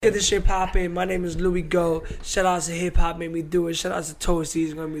Get this shit poppin'. My name is Louis Go. Shout out to Hip Hop Made Me Do It. Shout out to Toasty.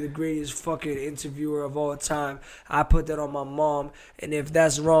 He's gonna be the greatest fucking interviewer of all time. I put that on my mom, and if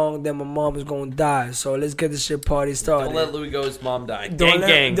that's wrong, then my mom is gonna die. So let's get this shit party started. Don't let Louis Go's mom die. Don't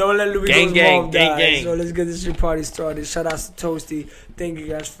let Louis Go's mom die. So let's get this shit party started. Shout out to Toasty. Thank you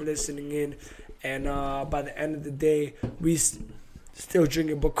guys for listening in. And by the end of the day, we still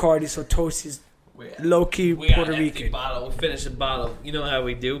drinking Bacardi. So Toasty's low-key Puerto Rican. Bottle. We finish the bottle. You know how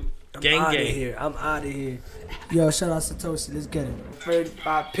we do. I'm Gang. I'm out of here. Yo, shout out to Toasty. Let's get it.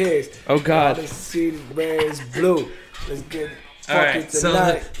 35 pigs. Oh, God. The scene where it's blue. Let's get it. All right,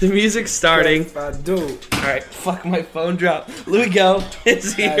 so the music's starting. If I do. All right, fuck, my phone dropped. Louis Go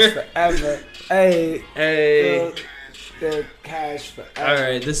is here. Forever. Hey. The cash forever. All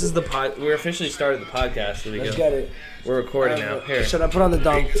right, this is the pod. We're officially started the podcast. Louis Let's Go. get it. We're recording now. Here. Should I put on the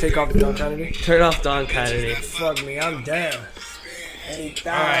Don? Take off the Don Kennedy? Turn off Don Kennedy. Fuck me, I'm down. All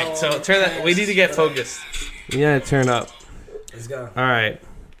right, so turn that. We need to get focused. You gotta turn up. Let's go. All right.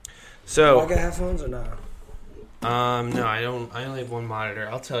 So. Do I get headphones or not? No, I don't. I only have one monitor.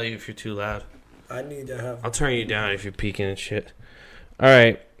 I'll tell you if you're too loud. I need to have. I'll turn you down if you're peeking and shit. All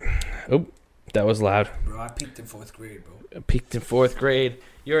right. Oh, that was loud. Bro, I peaked in 4th grade, bro. I peaked in 4th grade.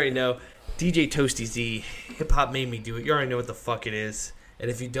 You already know. DJ Toasty Z. Hip Hop Made Me Do It. You already know what the fuck it is.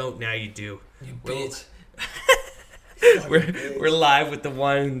 And if you don't, now you do. You bitch. We're live with the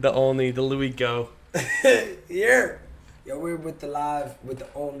one, the only, the Louis Go. Yeah. Yo, we're with the live, with the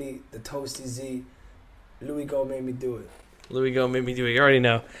only, the Toasty Z. Louis Go made me do it. Louis Go made me do it. You already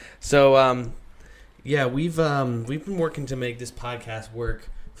know. So, yeah, we've been working to make this podcast work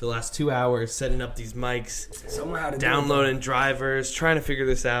for the last 2 hours, setting up these mics, downloading drivers, trying to figure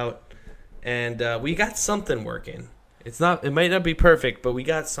this out. And we got something working. It might not be perfect, but we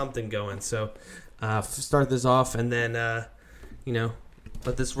got something going. So start this off, and then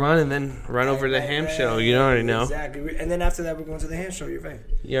let this run, and then run over to the ham show. You already know. Exactly. And then after that, we're going to the ham show. You're right.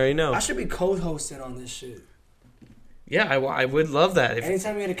 You already know. I should be co-hosting on this shit. Yeah, I would love that.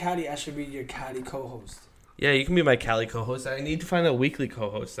 Anytime we get a Cali, I should be your Cali co-host. Yeah, you can be my Cali co-host. I need to find a weekly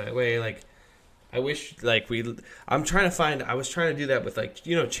co-host. That way, I wish I'm trying to find. I was trying to do that with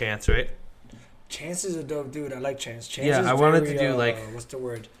Chance, right? Chance is a dope dude. I like Chance. Chance yeah, is I wanted to do what's the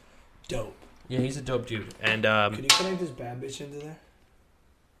word? Dope. Yeah, he's a dope dude. And can you connect this bad bitch into there?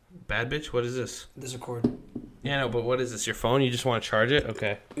 Bad bitch? What is this? This record. Yeah, no, but what is this? Your phone? You just want to charge it?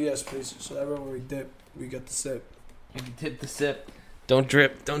 Okay. Yes, please. So that way when we dip, we get the sip. If you tip the sip, don't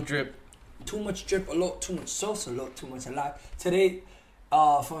drip. Don't drip. Too much drip, a lot. Too much sauce, a lot. Too much alive. Today,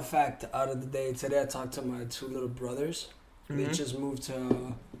 fun fact out of the day. Today I talked to my 2 little brothers. Mm-hmm. They just moved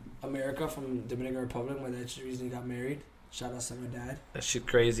to America from Dominican Republic. My dad just recently got married. Shout out to my dad. That shit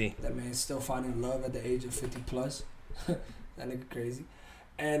crazy. That man's still finding love at the age of 50 plus. That nigga crazy.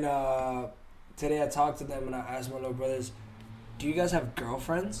 And today I talked to them and I asked my little brothers, do you guys have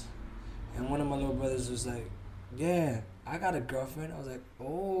girlfriends? And one of my little brothers was like, yeah, I got a girlfriend. I was like,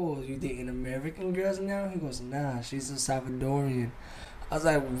 oh, you dating American girls now? He goes, nah, she's a Salvadorian. I was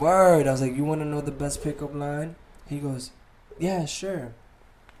like, word. I was like, you want to know the best pickup line? He goes, yeah, sure.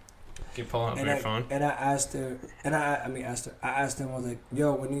 Can you pull up your phone? And I asked her, I asked him, I was like,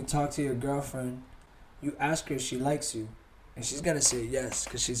 yo, when you talk to your girlfriend, you ask her if she likes you. And she's going to say yes,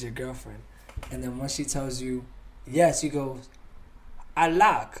 because she's your girlfriend. And then once she tells you yes, you go, I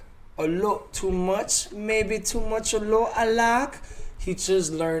like. A lot too much, maybe too much, a lot, I like. He's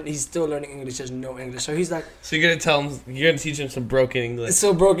still learning English, there's no English. So he's like... So you're going to teach him some broken English. It's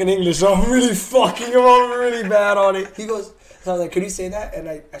so broken English, so I'm really fucking him up really bad on it. He goes... So I was like, could you say that? And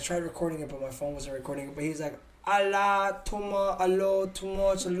I tried recording it, but my phone wasn't recording it. But he's like, a lot, too much, a lot, too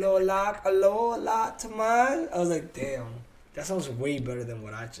much, a lot, like, a lot, too much. I was like, damn. That sounds way better than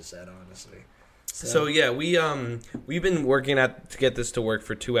what I just said, honestly. So yeah, we've been working to get this to work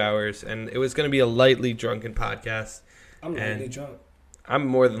for 2 hours, and it was going to be a lightly drunken podcast. I'm lightly drunk. I'm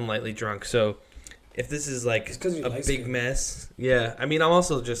more than lightly drunk, so if this is a big mess, yeah. I mean, I'm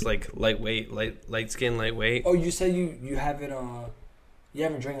also just lightweight, light skin, lightweight. Oh, you said you haven't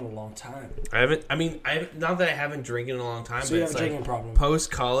drank in a long time. I haven't. I mean, not that I haven't drinking in a long time. So but you have it's a drinking problem. Post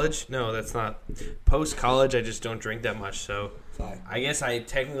college, no, that's not. Post college, I just don't drink that much. So fine. I guess I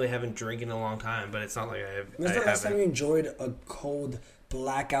technically haven't drinking in a long time, but it's not like I have. When's the last time you enjoyed a cold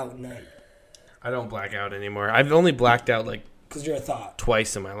blackout night? I don't black out anymore. I've only blacked out because you're a thought.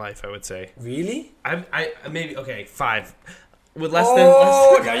 Twice in my life, I would say. Really? I maybe 5. With less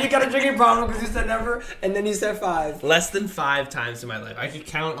than you got a drinking problem because you said never, and then you said 5. Less than 5 times in my life. I could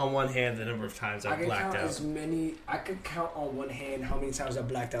count on one hand the number of times I've blacked out. I could count on one hand how many times I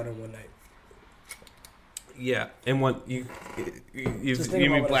blacked out in one night. Yeah, and you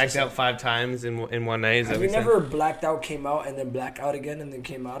blacked out 5 times in one night. Is Have you never blacked out, came out, and then blacked out again, and then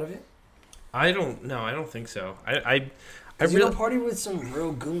came out of it? I don't know. I don't think so. I really party with some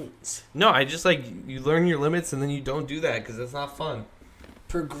real goons. No, I just you learn your limits and then you don't do that because that's not fun.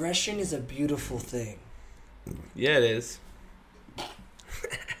 Progression is a beautiful thing. Yeah, it is.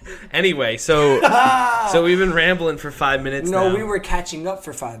 Anyway, so we've been rambling for 5 minutes. No, we were catching up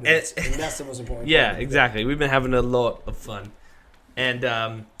for 5 minutes, and that's the most important. Yeah, exactly. We've been having a lot of fun, and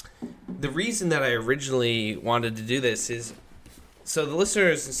the reason that I originally wanted to do this is so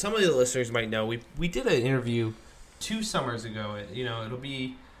some of the listeners might know we did an interview 2 summers ago. It'll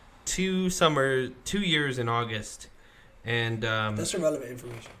be 2 years in August, and that's irrelevant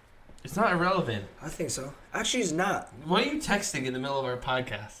information. It's not irrelevant. I think so. Actually, it's not. What are you texting in the middle of our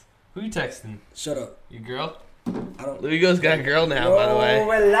podcast? Who are you texting? Shut up. Your girl? I don't. Luigo's got a girl now, by the way.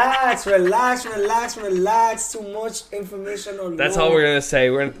 Relax. Too much information on. That's all we're gonna say.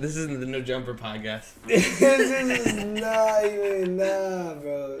 This isn't the No Jumper podcast. This is not even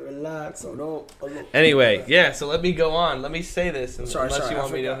bro. Relax. Anyway, yeah. So let me go on. Let me say this, unless you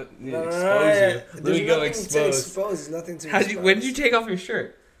want me to expose you. Luigo exposed. There's nothing to expose. When did you take off your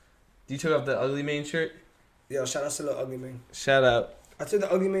shirt? You took off the Ugly Mane shirt? Yo, shout out to the Ugly Mane. Shout out. I took the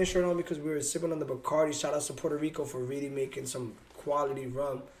Ugly Mane shirt on because we were sipping on the Bacardi. Shout out to Puerto Rico for really making some quality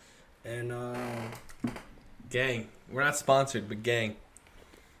rum. And, gang. We're not sponsored, but gang.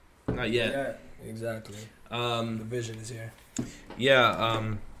 Not yet. Yeah, exactly. The vision is here.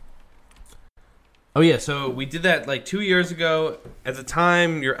 Yeah, oh, yeah, so we did that 2 years ago. At the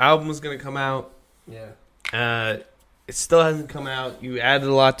time, your album was going to come out. Yeah. It still hasn't come out. You added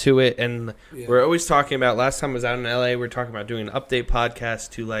a lot to it, and we're always talking about. Last time I was out in LA, we were talking about doing an update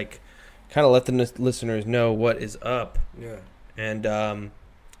podcast to kind of let the listeners know what is up. Yeah. And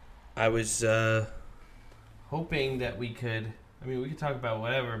I was hoping that we could. I mean, we could talk about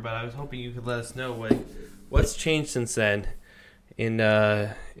whatever, but I was hoping you could let us know what's changed since then, in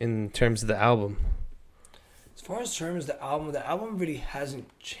terms of the album. As far as terms, the album really hasn't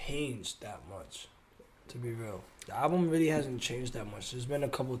changed that much, to be real. The album really hasn't changed that much. There's been a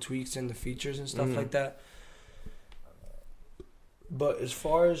couple tweaks in the features and stuff like that. But as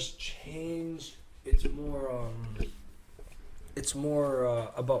far as change, it's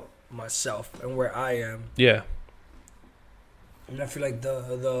more about myself and where I am. Yeah. And I feel like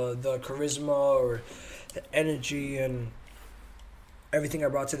the charisma or the energy and everything I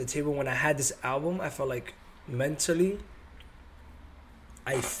brought to the table when I had this album, I felt like mentally,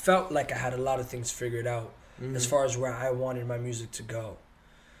 I felt like I had a lot of things figured out. As far as where I wanted my music to go.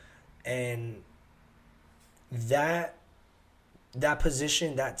 And that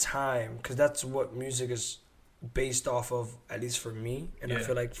position, that time, because that's what music is based off of, at least for me. And I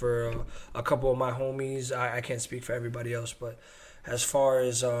feel like for a couple of my homies, I can't speak for everybody else, but as far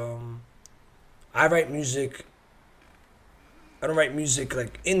as I write music, I don't write music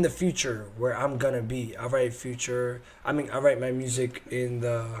in the future where I'm gonna be. I write my music in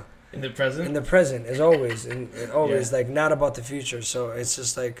the present? In the present, as always. And always, not about the future. So it's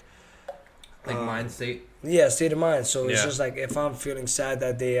just mind state? Yeah, state of mind. So it's just if I'm feeling sad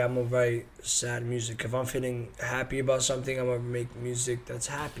that day, I'm going to write sad music. If I'm feeling happy about something, I'm going to make music that's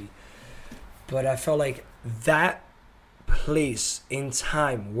happy. But I felt like that place in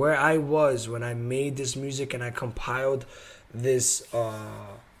time where I was when I made this music and I compiled this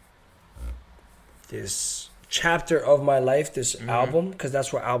chapter of my life, this album, because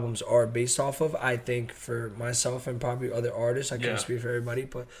that's what albums are based off of. I think for myself and probably other artists, I can't speak for everybody,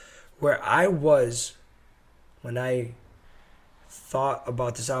 but where I was when I thought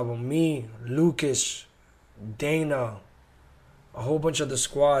about this album, me, Lucas, Dana, a whole bunch of the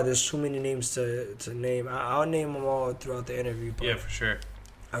squad. There's too many names to name. I'll name them all throughout the interview. But yeah, for sure.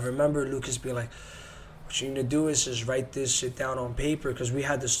 I remember Lucas being like, what you need to do is just write this shit down on paper, because we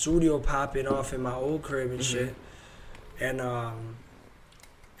had the studio popping off in my old crib and shit. And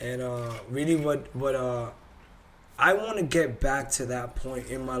really what I want to get back to that point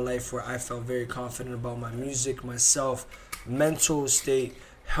in my life where I felt very confident about my music, myself, mental state,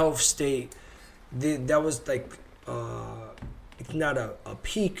 health state. That was it's not a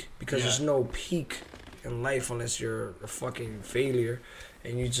peak, because there's no peak in life unless you're a fucking failure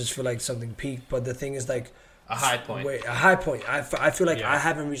and you just feel like something peaked. But the thing is a high point. A high point. I feel like I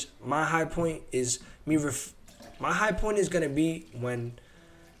haven't reached my high point. My high point is gonna be when,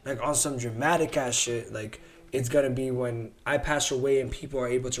 on some dramatic ass shit, it's gonna be when I pass away and people are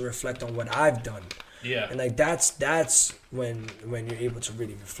able to reflect on what I've done. Yeah. And that's when you're able to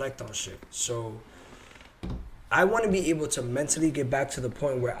really reflect on shit. So I want to be able to mentally get back to the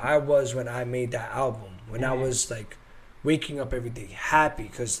point where I was when I made that album. when I was like waking up every day happy,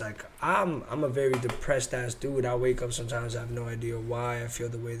 because like I'm a very depressed ass dude. I wake up sometimes, I have no idea why I feel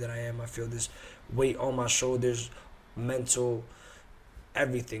the way that I am. I feel this weight on my shoulders, mental,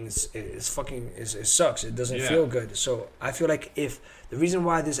 everything is fucking it sucks. It doesn't feel good. So I feel like if the reason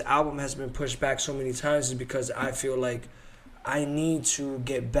why this album has been pushed back so many times is because I feel like I need to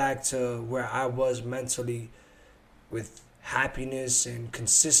get back to where I was mentally, with happiness and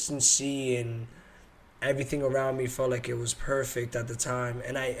consistency, and everything around me felt like it was perfect at the time.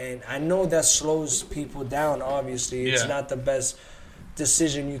 And I know that slows people down, obviously. It's not the best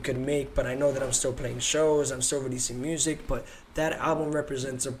decision you could make, but I know that I'm still playing shows, I'm still releasing music, but that album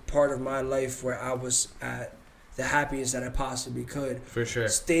represents a part of my life where I was at the happiest that I possibly could. For sure.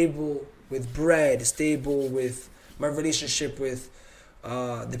 Stable with bread, stable with my relationship with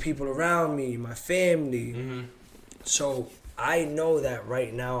the people around me, my family. Mm-hmm. So I know that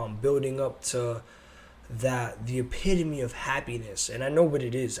right now I'm building up to that, the epitome of happiness, and I know what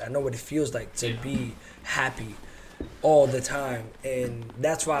it is. I know what it feels like to be happy all the time, and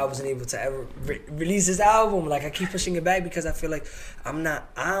that's why I wasn't able to ever release this album. Like, I keep pushing it back because I feel like I'm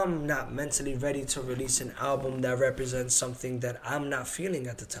not mentally ready to release an album that represents something that I'm not feeling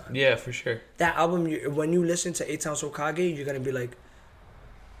at the time. Yeah, for sure. That album, when you listen to 8 Times Hokage, you're gonna be like,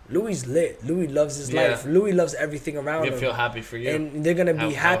 Louis lit. Louis loves his life. Louis loves everything around him. You feel happy for you. And they're going to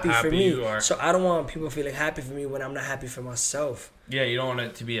be happy for me. You are. So I don't want people feeling happy for me when I'm not happy for myself. Yeah, you don't want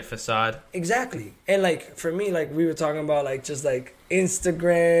it to be a facade. Exactly. And like, for me, like we were talking about, like just like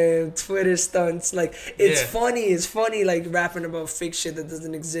Instagram, Twitter stunts. Like, it's funny. It's funny, like rapping about fake shit that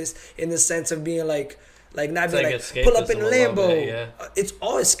doesn't exist, in the sense of being like not being like pull up in a Lambo. It's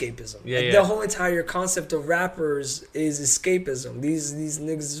all escapism. The whole entire concept of rappers is escapism. These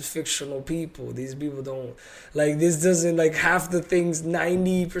niggas are fictional people. These people don't like, this doesn't, like, half the things,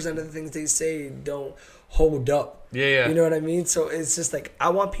 90% of the things they say don't hold up. You know what I mean? So it's just like, I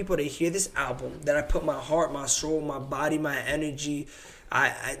want people to hear this album that I put my heart, my soul, my body, my energy.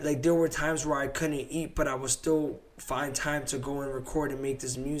 I like, there were times where I couldn't eat, but I would still find time to go and record and make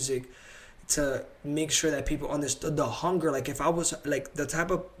this music, to make sure that people understood the hunger. Like, if I was like the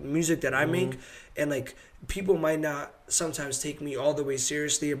type of music that I make, and like people might not sometimes take me all the way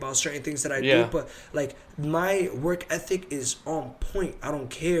seriously about certain things that I do, but like my work ethic is on point. I don't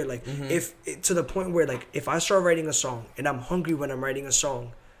care. Like, if to the point where, like, if I start writing a song and I'm hungry when I'm writing a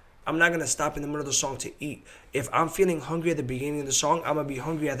song, I'm not gonna stop in the middle of the song to eat. If I'm feeling hungry at the beginning of the song, I'm gonna be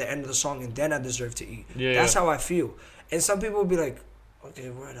hungry at the end of the song, and then I deserve to eat. That's how I feel. And some people will be like, okay,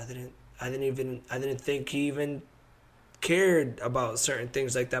 word, I didn't think he even cared about certain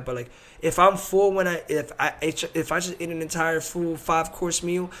things like that. But like, if I'm full, if I just ate an entire full 5-course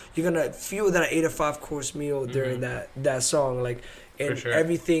meal, you're gonna feel that I ate a 5-course meal during that song. Like, and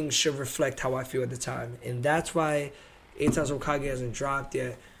everything should reflect how I feel at the time. And that's why 8 Times Hokage hasn't dropped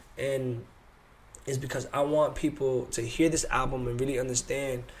yet. And it's because I want people to hear this album and really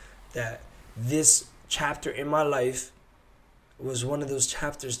understand that this chapter in my life was one of those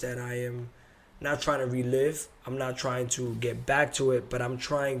chapters that I am not trying to relive. I'm not trying to get back to it, but I'm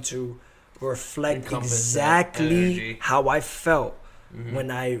trying to reflect exactly how I felt when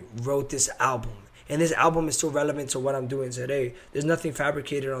I wrote this album. And this album is still relevant to what I'm doing today. There's nothing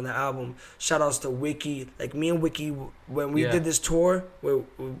fabricated on the album. Shout outs to Wiki. Like, me and Wiki, when we did this tour, with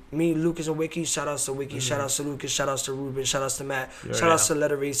me, Lucas, and Wiki, shout outs to Wiki, shout outs to Lucas, shout outs to Ruben, shout outs to Matt, shout outs to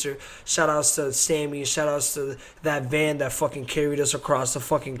Letter Racer, shout outs to Sammy, shout outs to that van that fucking carried us across the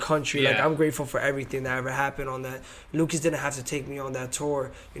fucking country. Like, I'm grateful for everything that ever happened on that. Lucas didn't have to take me on that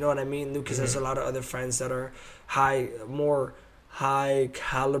tour. You know what I mean? Lucas has a lot of other friends that are more high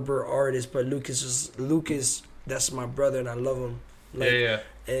caliber artists, but Lucas, that's my brother, and I love him. Like,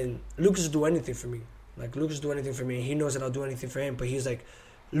 and Lucas will do anything for me. Like, Lucas will do anything for me, and he knows that I'll do anything for him. But he's like,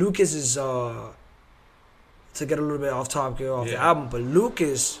 Lucas is to get a little bit off topic off the album, but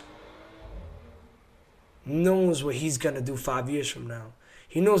Lucas knows what he's gonna do 5 years from now.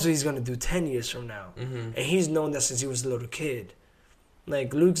 He knows what he's gonna do 10 years from now, and he's known that since he was a little kid.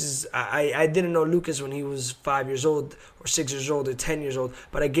 Like, Lucas, I didn't know Lucas when he was 5 years old or 6 years old or 10 years old,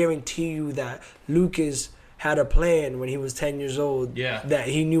 but I guarantee you that Lucas had a plan when he was 10 years old that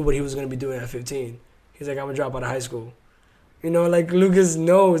he knew what he was going to be doing at 15. He's like, I'm going to drop out of high school. You know, like, Lucas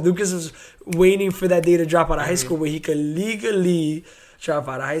knows. Lucas was waiting for that day to drop out of high school where he could legally drop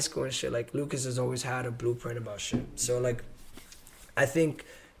out of high school and shit. Like, Lucas has always had a blueprint about shit. So, like, I think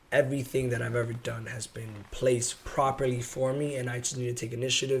everything that I've ever done has been placed properly for me, and I just need to take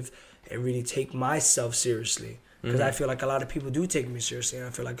initiative and really take myself seriously, because I feel like a lot of people do take me seriously, and I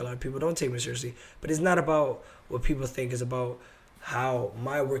feel like a lot of people don't take me seriously. But it's not about what people think, it's about how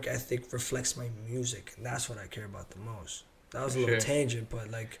my work ethic reflects my music. And that's what I care about the most. That was a little tangent,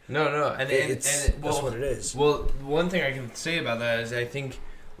 but like no, and that's what it is. Well, one thing I can say about that is I think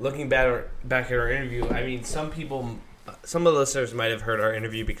looking back at our interview, I mean, some of the listeners might have heard our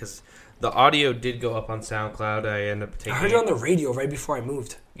interview because the audio did go up on SoundCloud. I ended up taking. I heard it on the radio right before I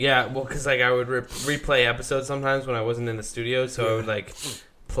moved. Yeah, well, because like I would replay episodes sometimes when I wasn't in the studio, so I would like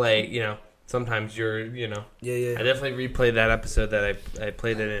play. You know, sometimes you're. Yeah. I definitely replayed that episode that I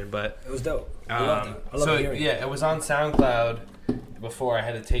played it in, but it was dope. I love hearing it was on SoundCloud before I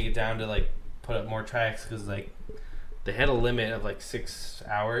had to take it down to like put up more tracks because like they had a limit of like 6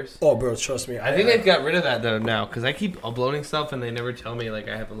 hours. Oh, bro, trust me. I think they've got rid of that though now because I keep uploading stuff and they never tell me like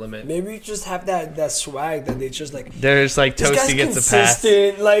I have a limit. Maybe you just have that swag that they just like. There's like Toasty gets a pass.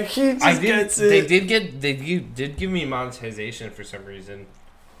 Like he just gets it. They did give me monetization for some reason.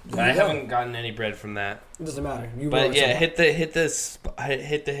 But I haven't gotten any bread from that. It doesn't matter. But yeah, hit the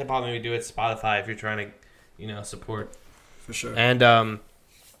Hip Hop Made Me Do It Spotify if you're trying to support. For sure. And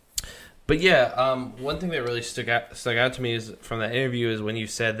but yeah, one thing that really stuck out to me is from that interview is when you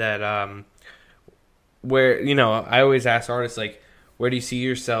said that where I always ask artists like, where do you see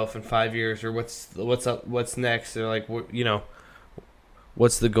yourself in 5 years, or what's next, or like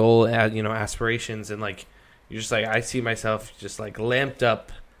what's the goal, aspirations, and like you're just like, I see myself just like lamped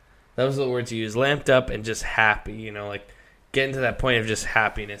up. That was the words you used, lamped up and just happy, like getting to that point of just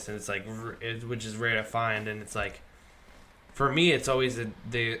happiness, and it's like which is rare to find, and it's like. For me, it's always I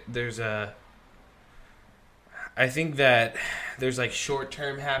think that there's like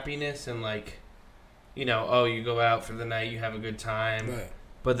short-term happiness and like, you go out for the night, you have a good time, right?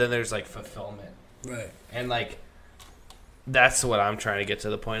 But then there's like fulfillment, right? And like, that's what I'm trying to get to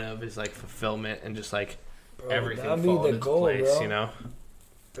the point of is like fulfillment and just like everything fall into place, bro.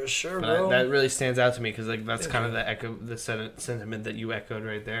 For sure, but bro. That really stands out to me because like that's kind of the sentiment that you echoed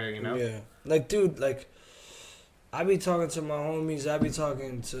right there, Yeah, like dude, like. I be talking to my homies. I be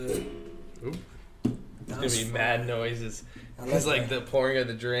talking to. There's gonna be mad noises. It's like the pouring of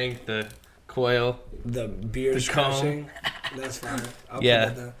the drink, the coil, the beer scratching. That's fine. I'll put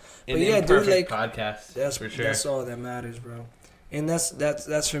that down. But yeah, dude, like podcast. That's for sure. That's all that matters, bro. And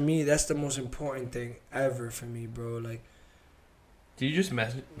that's for me. That's the most important thing ever for me, bro. Like, did you just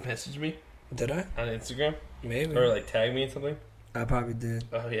message me? Did I on Instagram? Maybe, or like tag me in something? I probably did.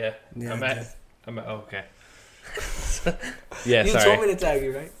 Oh yeah. I'm at. Oh, okay. You told me to tag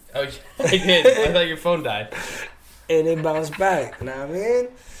you, right? Oh, I did. I thought your phone died. And it bounced back. You know what I mean?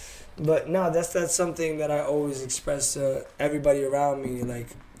 But no, that's something that I always express to everybody around me. Like,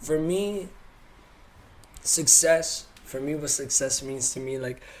 for me, what success means to me,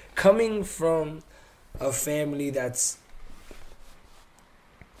 like, coming from a family that's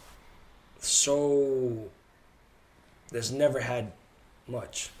that's never had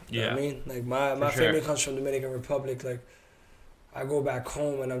much. You know what I mean? Like, my family comes from Dominican Republic. Like, I go back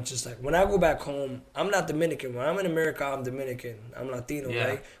home and I'm just like, when I go back home, I'm not Dominican. When I'm in America, I'm Dominican. I'm Latino,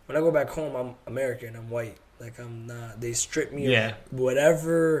 right? When I go back home, I'm American. I'm white. Like, I'm not. They strip me of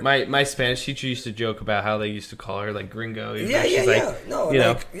whatever. My Spanish teacher used to joke about how they used to call her like gringo. Like, no,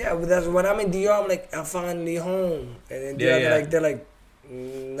 like, but that's when I'm in DR. I'm like, I'm finally home, and then they're like,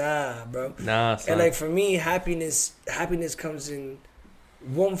 nah, bro. Nah, son. And like for me, happiness comes in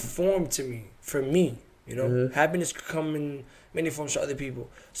one form to me. For me, happiness could come in many forms to other people.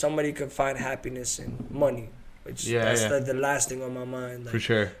 Somebody could find happiness in money. Which that's like the last thing on my mind. Like, for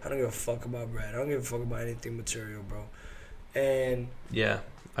sure. I don't give a fuck about bread. I don't give a fuck about anything material, bro. And yeah,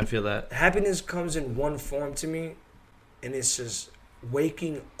 I feel that. Happiness comes in one form to me, and it's just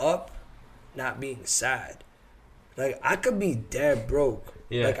waking up, not being sad. Like, I could be dead broke.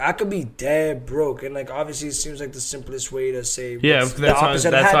 Yeah. Like, I could be dead broke. And, like, obviously it seems like the simplest way to say that's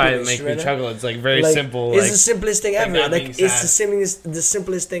why it makes me chuckle. It's, like, very simple. It's the simplest thing ever. Like, it's the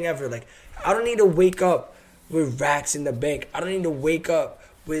simplest thing ever. Like, I don't need to wake up with racks in the bank. I don't need to wake up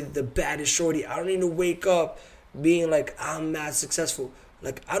with the baddest shorty. I don't need to wake up being like, I'm mad successful.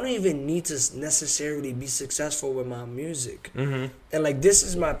 Like, I don't even need to necessarily be successful with my music. Mm-hmm. And, like, this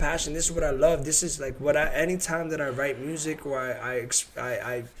is my passion. This is what I love. This is, like, what anytime that I write music or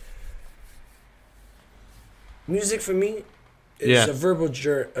I music for me is a verbal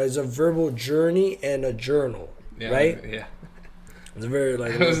journey and a journal, right? Yeah. It's very,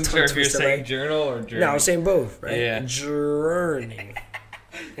 like, I wasn't sure if you're saying journal or journey. No, I was saying both, right? Yeah. Journey.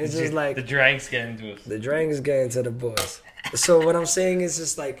 It's just like... The drank's getting to us. The drank's getting to the boys. So what I'm saying is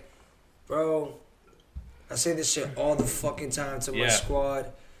just like, bro, I say this shit all the fucking time to my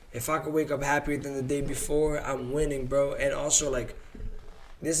squad. If I could wake up happier than the day before, I'm winning, bro. And also, like,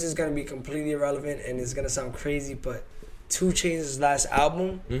 this is going to be completely irrelevant and it's going to sound crazy, but 2 Chainz's last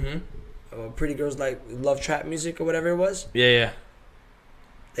album. Pretty Girls Like Love Trap Music or whatever it was. Yeah.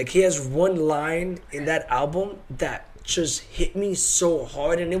 Like, he has one line in that album that just hit me so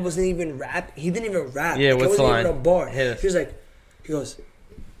hard, and it wasn't even rap. He didn't even rap. Yeah, like, what's the line? It wasn't even a bar. Yeah. He was like, he goes,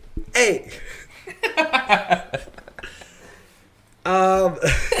 hey. He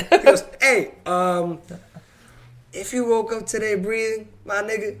goes, hey, if you woke up today breathing, my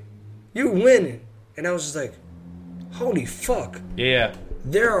nigga, you winning. And I was just like, holy fuck. Yeah.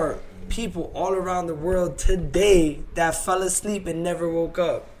 There are people all around the world today that fell asleep and never woke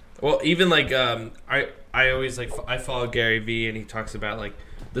up. Well, even like I always like I follow Gary Vee, and he talks about like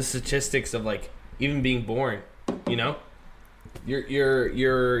the statistics of like even being born. You know,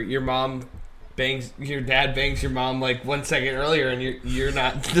 your mom bangs your dad bangs your mom like 1 second earlier, and you're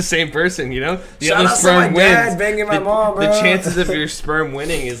not the same person. You know, the Shout other out sperm to my wins. dad banging my mom, bro. The chances of your sperm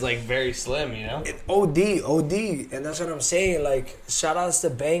winning is like very slim. You know, OD, and that's what I'm saying. Like, shout outs to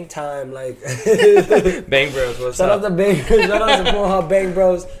Bang Time, like Bang Bros. What's shout up? out to Bang, shout out to Pornhub Bang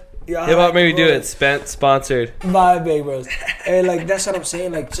Bros. How about maybe do it? Sponsored by Bang Bros. And like that's what I'm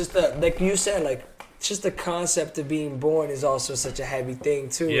saying. Like just the like you said, like just the concept of being born is also such a heavy thing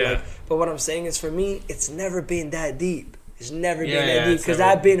too. Yeah. Like, but what I'm saying is, for me, it's never been that deep. It's never been that Yeah, deep because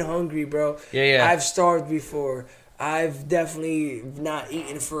I've been hungry, bro. Yeah. I've starved before. I've definitely not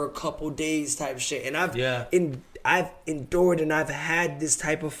eaten for a couple days type shit, and I've endured, and I've had this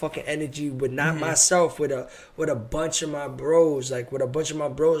type of fucking energy with not myself, with a bunch of my bros, like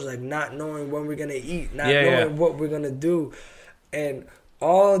not knowing when we're gonna eat, not knowing what we're gonna do, and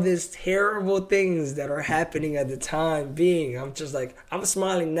all these terrible things that are happening at the time being. I'm just like, I'm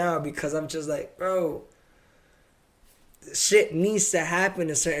smiling now because I'm just like, bro, shit needs to happen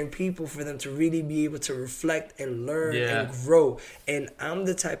to certain people for them to really be able to reflect and learn and grow. And I'm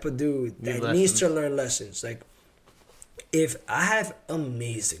the type of dude that needs to learn lessons. Like, if I have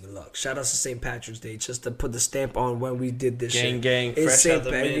amazing luck, shout out to St. Patrick's Day, just to put the stamp on when we did this shit. Gang, it's fresh out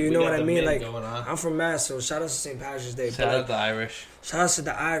the mid. You know what I mean? Like, I'm I'm from Mass, so shout out to St. Patrick's Day. Shout out the Irish. Shout out to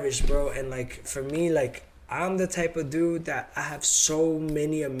the Irish, bro. And like, for me, like, I'm the type of dude that I have so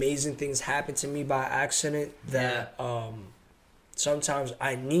many amazing things happen to me by accident that sometimes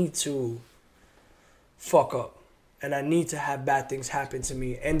I need to fuck up, and I need to have bad things happen to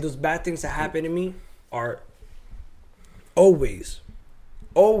me. And those bad things that happen to me are always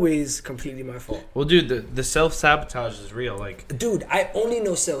completely my fault. Well, dude, the self-sabotage is real. Like, dude, I only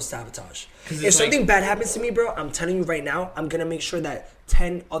know self-sabotage. If like, something bad happens to me, bro, I'm telling you right now, I'm gonna make sure that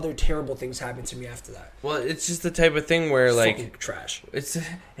 10 other terrible things happen to me after that. Well, it's just the type of thing where like fucking trash. It's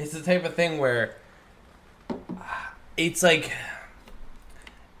the type of thing where it's like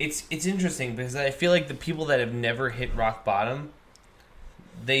it's interesting because I feel like the people that have never hit rock bottom,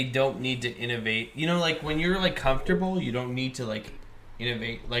 they don't need to innovate. You know, like when you're like comfortable, you don't need to like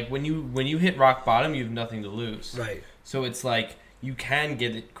innovate. Like when you hit rock bottom, you have nothing to lose. Right. So it's like you can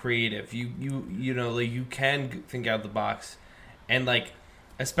get it creative. You know, like you can think out the box, and like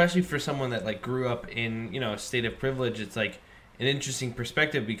especially for someone that like grew up in, you know, a state of privilege, it's like an interesting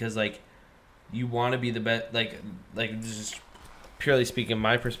perspective because like you want to be the best. Like just purely speaking,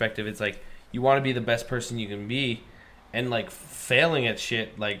 my perspective, it's like you want to be the best person you can be, and like failing at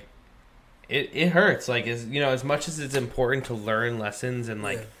shit, like it hurts. Like, as you know, as much as it's important to learn lessons and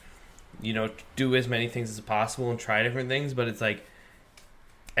like you know, do as many things as possible and try different things, but it's like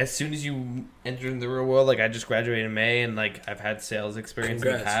as soon as you enter in the real world, like I just graduated in May and like I've had sales experience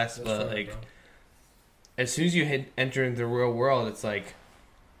in the past, but like as soon as you enter into the real world, it's like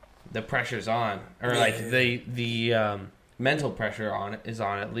the pressure's on, or the mental pressure is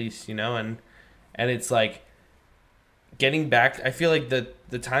on at least, you know, and it's like getting back. I feel like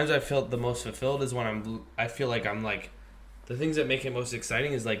the times I felt the most fulfilled is when I feel like I'm like the things that make it most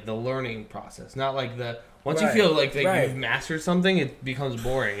exciting is like the learning process, not like once you feel like you've mastered something, it becomes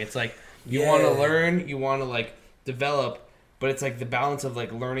boring. It's like you want to learn, you want to like develop, but it's like the balance of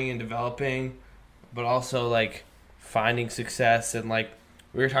like learning and developing, but also like finding success. And like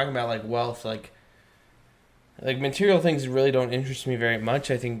we were talking about like wealth, like material things really don't interest me very much.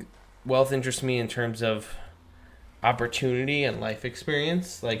 I think wealth interests me in terms of opportunity and life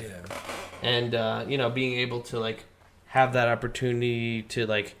experience, like and you know, being able to like have that opportunity to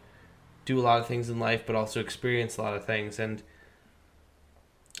like do a lot of things in life, but also experience a lot of things. And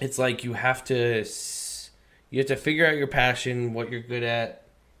it's like you have to figure out your passion, what you're good at,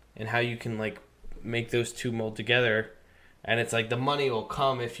 and how you can like make those two mold together. And it's like the money will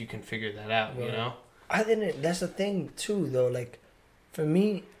come if you can figure that out, you know? That's the thing too, though. Like, for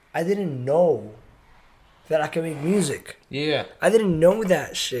me, I didn't know that I can make music. Yeah. I didn't know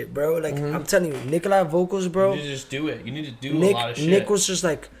that shit, bro. Like, I'm telling you, Nikolai Vocals, bro. You need to just do it. You need to do a lot of shit. Nick was just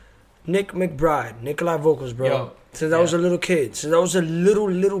like, Nick McBride, Nikolai Vocals, bro. Yo, since I was a little kid. Since I was a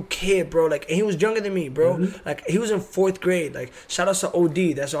little kid, bro. Like, and he was younger than me, bro. Like, he was in 4th grade. Like, shout out to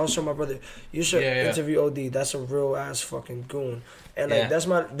OD. That's also my brother. You should interview OD. That's a real ass fucking goon. And like,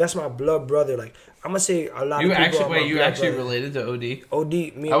 that's my blood brother. Like, I'm gonna say a lot of people. You actually related to OD?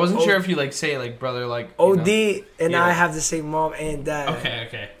 OD. Me I wasn't sure if you like say like brother like. OD and I have the same mom and dad.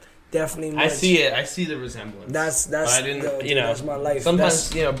 Okay. Definitely. Much. I see it. I see the resemblance. That's I didn't. That's my life.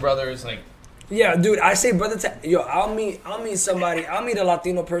 Sometimes brother is like. Yeah, dude, I say brother. I'll meet somebody. I'll meet a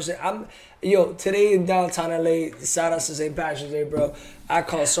Latino person. Today in downtown LA, shout out to St. Patrick's Day, bro. I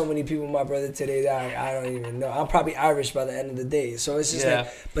call so many people my brother today that I don't even know. I'm probably Irish by the end of the day. So it's just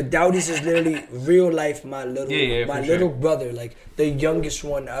like, but Dowdy's is literally real life, my little brother, like the youngest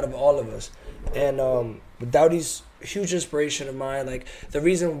one out of all of us. And but Dowdy's huge inspiration of mine. Like, the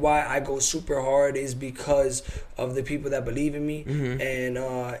reason why I go super hard is because of the people that believe in me, and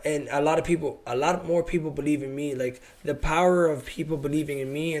a lot more people believe in me. Like, the power of people believing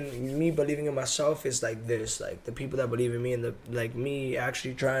in me and me believing in myself is like this. Like, the people that believe in me and me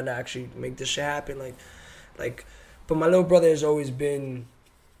actually trying to actually make this shit happen. Like, but my little brother has always been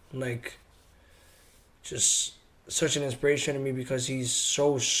like just such an inspiration to me because he's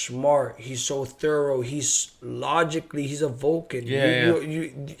so smart, he's so thorough, he's a Vulcan.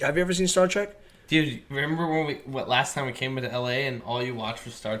 Have you ever seen Star Trek? Dude, remember when last time we came into LA and all you watched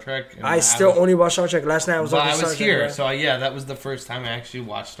was Star Trek? I still only watch Star Trek. Last night I was watching Star Trek. I was here, so that was the first time I actually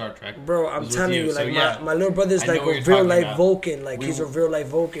watched Star Trek. Bro, I'm telling you, like, my little brother's like a real life Vulcan. Like, he's a real life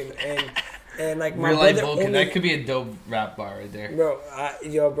Vulcan, and like my real brother life Vulcan. only, that could be a dope rap bar right there. Bro,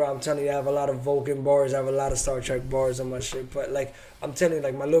 I'm telling you, I have a lot of Vulcan bars. I have a lot of Star Trek bars on my shit. But like, I'm telling you,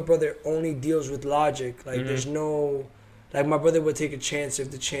 like, my little brother only deals with logic. Like, there's no, like, my brother would take a chance if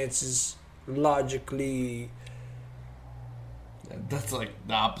the chance is logically. That's like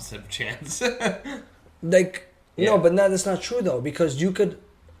the opposite of chance. No, but that's not true though, because you could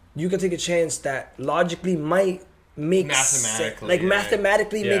take a chance that logically might make sense. Like,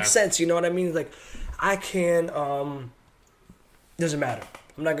 mathematically makes sense. You know what I mean? Like, I can. Doesn't matter.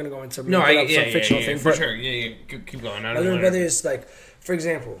 I'm not gonna go into some fictional thing. For sure. Yeah. Keep going. My little brother is like, for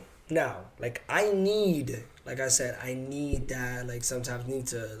example, now, like, I need, like I said, I need that. Like, sometimes need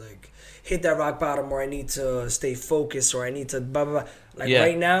to like hit that rock bottom, or I need to stay focused, or I need to blah blah blah. Like,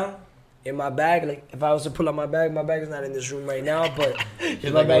 right now, in my bag, like, if I was to pull out my bag is not in this room right now, but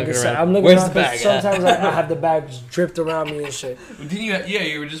my bag is. I'm looking around because sometimes I have the bag dripped around me and shit.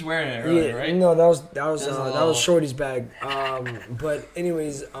 You were just wearing it earlier, right? No, that was Shorty's bag. But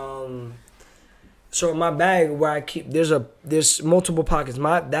anyways, so in my bag where I keep, there's multiple pockets.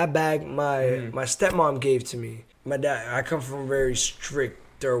 That bag my stepmom gave to me. My dad. I come from a very strict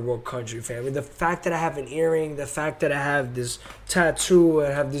third world country family. The fact that I have an earring, the fact that I have this tattoo, I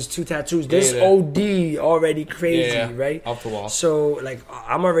have these 2 tattoos, this OD already crazy, right? Off the wall. So, like,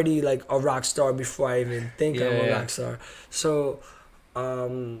 I'm already like a rock star before I even think I'm a rock star. So,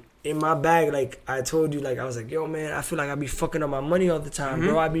 in my bag, like I told you, like, I was like, yo, man, I feel like I be fucking up my money all the time,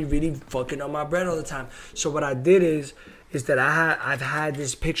 bro. I be really fucking up my bread all the time. So what I did is that I've had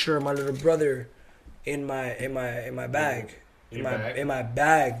this picture of my little brother in my bag. In my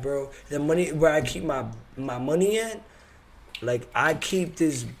bag, bro. The money where I keep my money at, like, I keep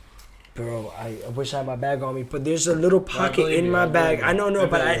this, bro. I wish I had my bag on me, but there's a little pocket in my bag. I don't know,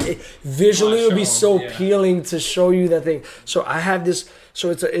 but visually it would be so appealing to show you that thing. So I have this. So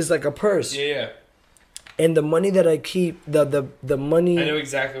it's like a purse. Yeah. And the money that I keep, the money. I know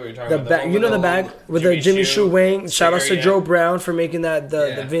exactly what you're talking about. You know the bag with the Jimmy Choo Wang. Shout out to Joe Brown for making that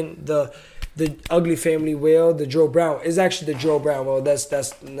the Ugly Family whale. The Joe Brown is actually the Joe Brown whale. That's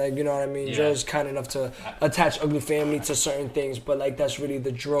like, you know what I mean. Yeah. Joe's kind enough to attach Ugly Family to certain things, but like, that's really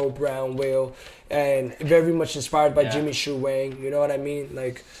the Joe Brown whale, and very much inspired by Jimmy Choo Wang. You know what I mean?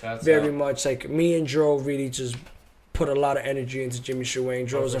 Like, very much like me and Joe really just put a lot of energy into Jimmy Choo Wang.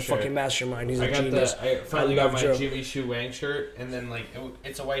 Joe's a fucking mastermind. He's a genius. I finally got my Jimmy Choo Wang shirt, and then like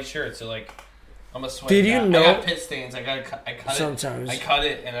it's a white shirt, so like I'm a sweat. Did you know? I got pit stains. I cut sometimes. it. I cut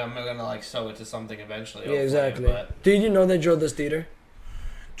it, and I'm gonna like sew it to something eventually. Yeah, exactly. But did you know that Joe does theater?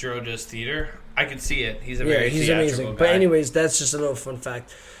 Joe does theater. I could see it. He's he's amazing. Guy. But anyways, that's just a little fun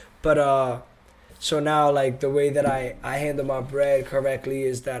fact. But so now, like, the way that I handle my bread correctly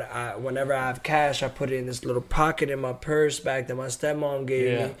is that whenever I have cash, I put it in this little pocket in my purse bag that my stepmom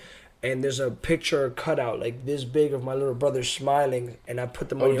gave me. and there's a picture cutout like this big of my little brother smiling, and I put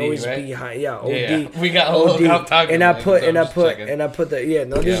the money OD, always right? behind. Yeah, OD. Yeah. We got a little talking. And I put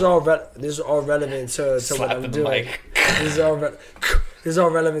the This is all relevant to Slap what I'm the doing. mic. This is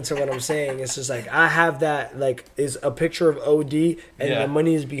all relevant to what I'm saying. It's just like I have that like is a picture of OD and the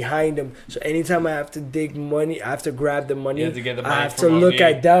money is behind him. So anytime I have to dig money, I have to grab the money. You have to get the money I have to from look OD.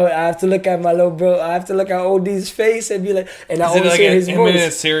 at Dow. I have to look at my little bro. I have to look at OD's face and be like, and I Is it always like hear his him in a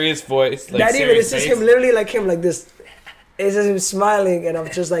voice. serious voice? Like Not even. It's serious just face? him, literally like him, like this. It's just him smiling, and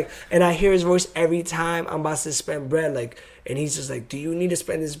I'm just like, and I hear his voice every time I'm about to spend bread, like, and he's just like, "Do you need to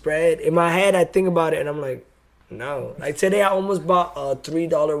spend this bread?" In my head, I think about it, and I'm like, "No." Like today, I almost bought a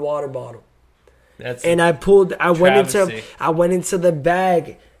 $3 water bottle, and I went into the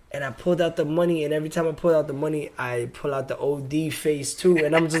bag, and I pulled out the money, and every time I pull out the money, I pull out the OD face too,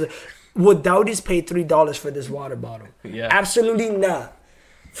 and I'm just like, would Dowdy's pay $3 for this water bottle? Yeah, absolutely not.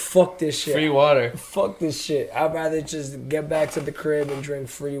 Fuck this shit. Free water. Fuck this shit. I'd rather just get back to the crib and drink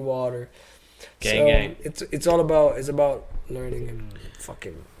free water. Gang. It's about learning and fuck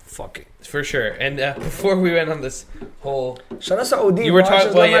it. For sure. And before we went on this whole, shout out to OD. You were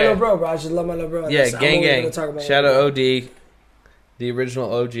talking. Well, my little bro. I just love my little bro. Yeah, gang. Shout out OD, the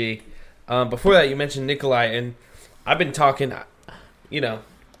original OG. Before that, you mentioned Nikolai, and I've been talking. You know,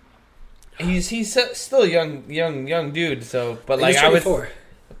 he's still a young dude. So, but like he's 24.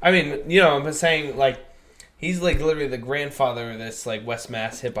 I mean, you know, I'm saying like he's like literally the grandfather of this like West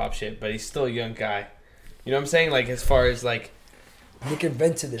Mass hip hop shit, but he's still a young guy. You know what I'm saying? Like as far as like Nick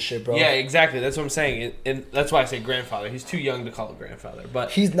invented this shit, bro. Yeah, exactly. That's what I'm saying, and that's why I say grandfather. He's too young to call a grandfather,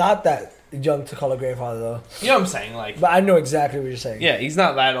 but he's not that young to call a grandfather though. You know what I'm saying? Like, but I know exactly what you're saying. Yeah, he's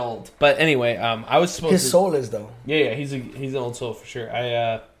not that old. But anyway, I was supposed his soul is though. Yeah, he's an old soul for sure.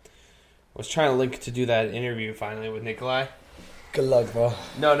 I was trying to link to do that interview finally with Nikolai. Good luck, bro.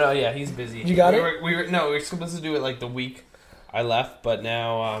 No, yeah, he's busy. You got it? We were supposed to do it like the week I left, but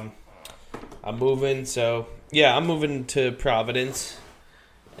now I'm moving. So yeah, I'm moving to Providence,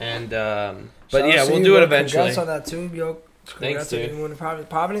 and but yeah, we'll do it eventually. Congrats on that too, yo. Thanks, dude.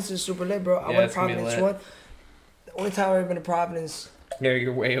 Providence is super lit, bro. I went to Providence one. The only time I've ever been to Providence. Yeah,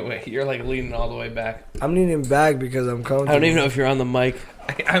 you're way away. You're like leaning all the way back. I'm leaning back because I'm comfortable. I don't even know if you're on the mic.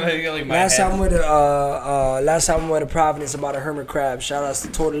 I'm like last time I went to Providence about a hermit crab. Shout outs to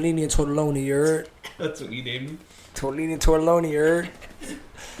Tortellini and Tortelloni, you heard? That's what you named me. Tortellini and Tortelloni, you heard?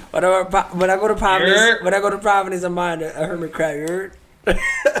 When I go to Providence, I'm buying a hermit crab, you heard?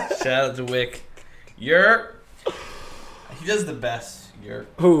 Shout out to Wick. He does the best.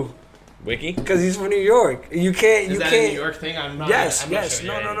 Who? Wiki? Because he's from New York. You can't. Is that a New York thing? I'm not. Yes.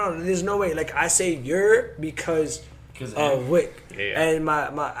 Sure. No. There's no way. Like I say, because of Wick. Yeah. And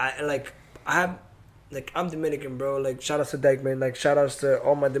I'm Dominican, bro. Like shout outs to Dykeman. Like shout outs to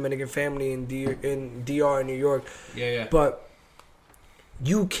all my Dominican family in DR in New York. Yeah. But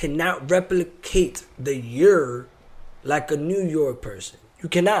you cannot replicate the year like a New York person. You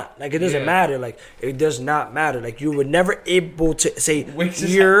cannot. Like, it doesn't matter. Like, it does not matter. Like, you were never able to say,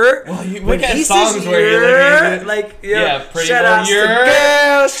 you're. When he says you're, pretty shout outs to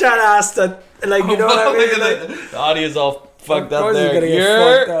girls, shout outs to, like, you know what I mean? Like, the audio's all fucked up there. Of course it's going to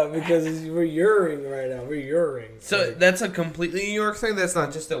get fucked up because we're youring right now. We're youring. So, that's a completely New York thing? That's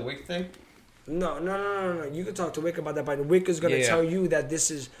not just a Wick thing? No. You can talk to Wick about that, but Wick is going to tell you that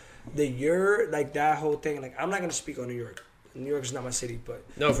this is the year, like, that whole thing. Like, I'm not going to speak on New York. New York is not my city, but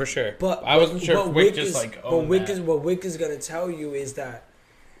no, for sure. But I wasn't sure if Wick just what Wick is gonna tell you is that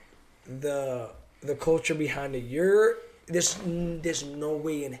the culture behind the year. There's no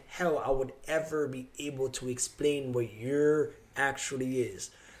way in hell I would ever be able to explain what year actually is.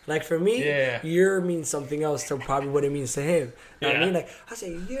 Like for me, year means something else to probably what it means to him. You know what I mean? Like I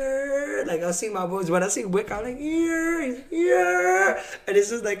say year, like I see my boys when I see Wick, I'm like year, and it's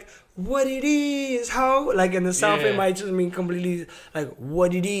just like what it is, how like in the South it might just mean completely like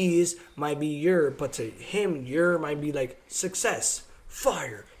what it is might be year, but to him year might be like success,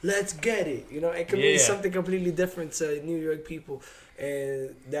 fire, let's get it. You know, it could be something completely different to New York people.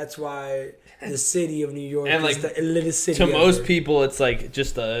 And that's why the city of New York is like, the elitist city. To most people, it's like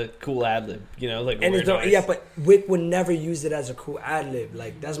just a cool ad lib, you know, like. And but Wick would never use it as a cool ad lib.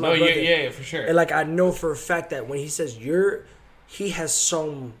 Like that's my brother. Yeah, for sure. And like I know for a fact that when he says he has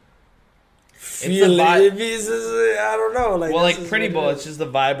some feeling. I don't know. Like well, like Pretty Boy, it's just the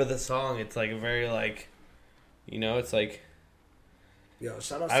vibe of the song. It's like a very like, you know, it's like. Yo,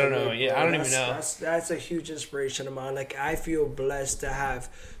 shout out I don't to know. Rick, Yeah, bro. I don't even know. That's a huge inspiration of mine. Like, I feel blessed to have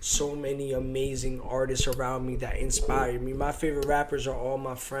so many amazing artists around me that inspire me. My favorite rappers are all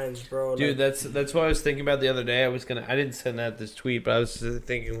my friends, bro. Dude, like, that's what I was thinking about the other day. I didn't send out this tweet, but I was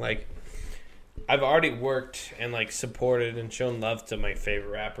thinking like, I've already worked and like supported and shown love to my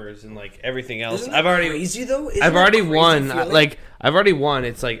favorite rappers and like everything else. Isn't that crazy though? I've already won. Like I've already won.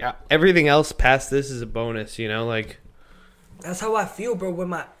 It's like everything else past this is a bonus. You know, like that's how I feel, bro. With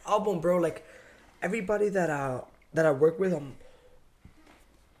my album, bro. Like everybody that I work with,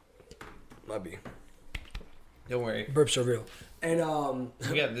 might be. Don't worry. Burps are real, and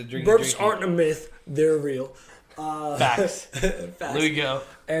you got the burps aren't a myth; they're real. Facts. Facts. There we go.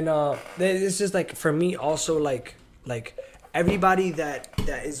 And it's just like for me also like everybody that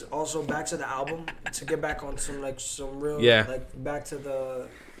is also back to the album to get back on some real like back to the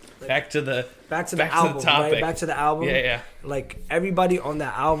album, topic. right? Back to the album. Yeah. Like everybody on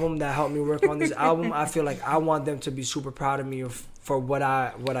that album that helped me work on this album, I feel like I want them to be super proud of me for what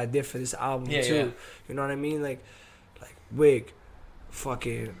I did for this album too. Yeah. You know what I mean? Like Wig,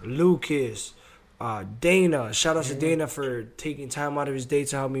 fucking Lucas. Dana, shout out to Dana for taking time out of his day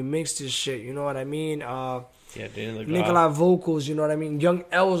to help me mix this shit. You know what I mean? Dana Nikolai vocals. You know what I mean? Young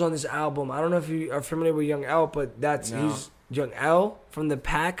L was on this album. I don't know if you are familiar with Young L, but he's Young L from the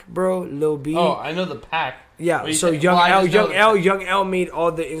Pack, bro. Lil B. Oh, I know the Pack. Yeah, so Young L made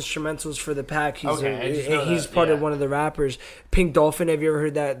all the instrumentals for the Pack. He's part of one of the rappers. Pink Dolphin. Have you ever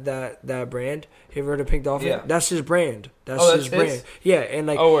heard that brand? Have you ever heard of Pink Dolphin? Yeah. That's his brand. That's his brand. Yeah, and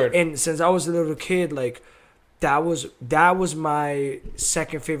and since I was a little kid, like that was my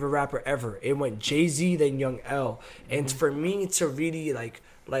second favorite rapper ever. It went Jay-Z, then Young L, and for me to really like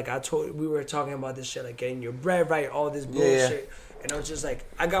we were talking about this shit, like getting your bread right, all this bullshit. Yeah. And I was just like,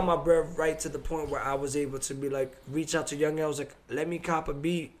 I got my bread right to the point where I was able to be like, reach out to Young L. I was like, let me cop a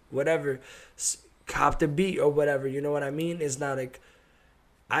beat, whatever. Cop the beat or whatever. You know what I mean? It's not like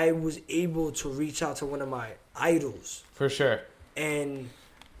I was able to reach out to one of my idols. For sure. And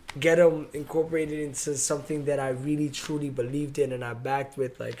get them incorporated into something that I really, truly believed in and I backed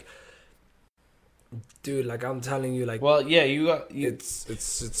with. Like, dude, like I'm telling you, like, well, yeah, it's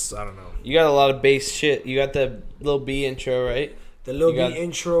I don't know. You got a lot of bass shit. You got the Lil B intro, right? The Lil B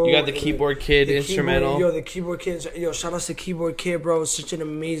intro. You got the Keyboard Kid instrumental. The Keyboard Kid. Yo, shout out to Keyboard Kid, bro. Such an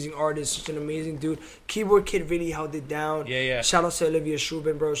amazing artist, such an amazing dude. Keyboard Kid really held it down. Yeah. Shout out to Olivia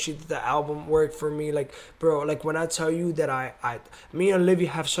Shubin, bro. She did the album work for me. Like, bro, like when I tell you that me and Olivia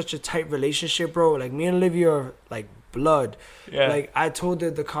have such a tight relationship, bro. Like me and Olivia are like blood. Yeah. Like I told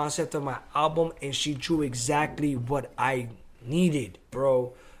her the concept of my album and she drew exactly what I needed,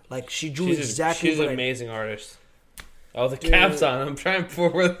 bro. Like she drew exactly she's what an amazing artist. Oh, the cap's on. I'm trying to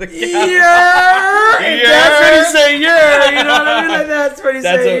forward the cap. Yeah! That's what he say, yeah. You know what I mean? Like, that's what he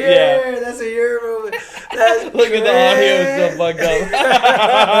say, yeah. That's a year moment. Look at the audio. It's so fucked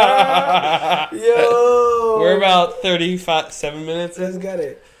up. Yo. We're about 7 minutes in. Let's get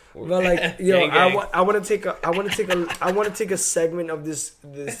it. But like, yo, gang. I want to take a segment of this.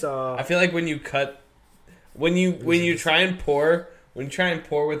 I feel like when you cut, when you try and pour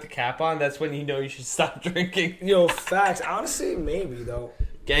with the cap on, that's when you know you should stop drinking. Yo, facts. Honestly, maybe though.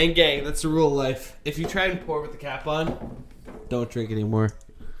 Gang, that's the rule of life. If you try and pour with the cap on, don't drink anymore.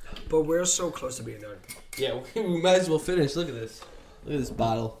 But we're so close to being done. Yeah, we might as well finish. Look at this. Look at this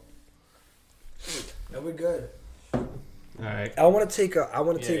bottle. No, we're good. All right. I want to take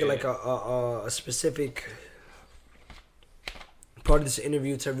a specific part of this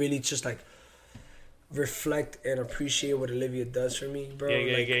interview to really just like reflect and appreciate what Olivia does for me, bro.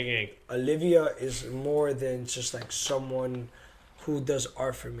 Gang. Olivia is more than just like someone who does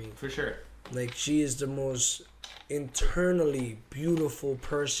art for me. For sure. Like she is the most internally beautiful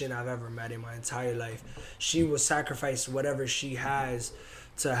person I've ever met in my entire life. She will sacrifice whatever she has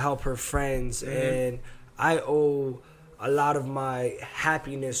to help her friends, and I owe a lot of my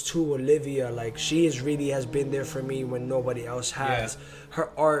happiness to Olivia. Like she has been there for me when nobody else has. Yeah. Her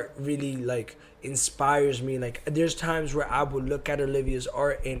art really like inspires me. Like there's times where I would look at Olivia's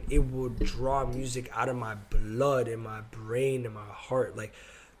art and it would draw music out of my blood and my brain and my heart. Like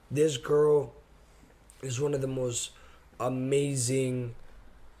this girl is one of the most amazing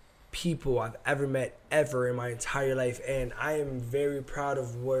people I've ever met ever in my entire life, and I am very proud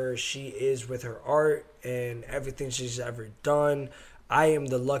of where she is with her art and everything she's ever done. I am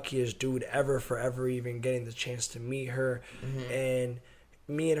the luckiest dude ever for ever even getting the chance to meet her, and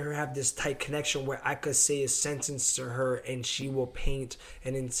me and her have this tight connection where I could say a sentence to her and she will paint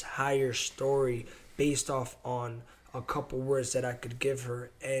an entire story based off on a couple words that I could give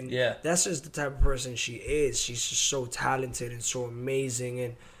her. And that's just the type of person she is. She's just so talented and so amazing.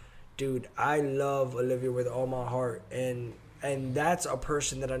 And dude, I love Olivia with all my heart. And that's a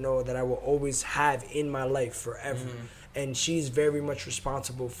person that I know that I will always have in my life forever. And she's very much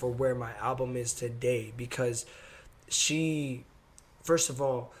responsible for where my album is today, because she, first of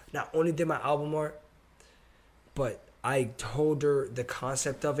all, not only did my album art, but I told her the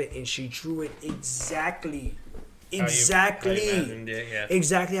concept of it, and she drew it exactly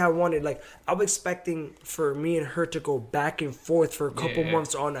exactly how I wanted. Like, I was expecting for me and her to go back and forth for a couple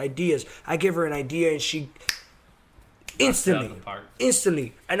months on ideas. I give her an idea, and she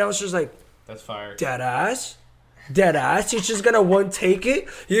instantly, and I was just like, that's fire. Dead ass. You're just gonna one take it.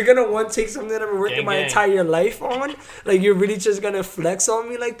 You're gonna one take something that I've been working my entire life on. Like, you're really just gonna flex on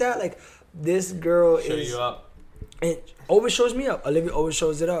me like that. Like, this girl show you up. And always shows me up. Olivia always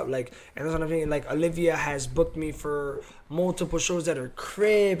shows it up. Like, and that's what I'm saying. Like, Olivia has booked me for multiple shows that are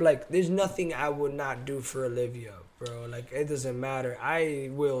crib. Like, there's nothing I would not do for Olivia, bro. Like, it doesn't matter. I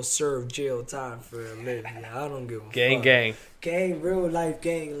will serve jail time for Olivia. I don't give a fuck. Gang, real life,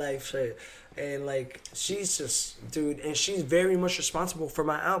 gang life shit. And, like, she's just, dude, and she's very much responsible for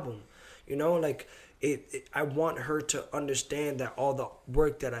my album. You know, like, I want her to understand that all the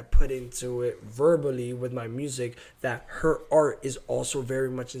work that I put into it verbally with my music, that her art is also very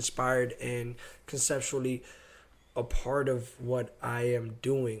much inspired and conceptually a part of what I am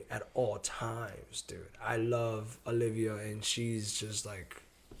doing at all times, dude. I love Olivia, and she's just like,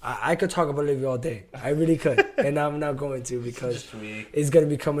 I could talk about Olivia all day. I really could. And I'm not going to, because it's going to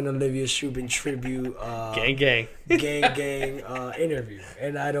become an Olivia Shubin tribute. Gang interview.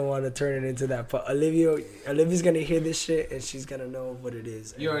 And I don't want to turn it into that. But Olivia's going to hear this shit, and she's going to know what it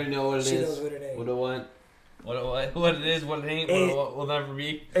is. You already know what it is. She knows what it ain't. What it is, what it ain't, what will never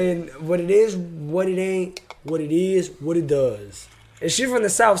be. And what it is, what it ain't, what it is, what it does. And she's from the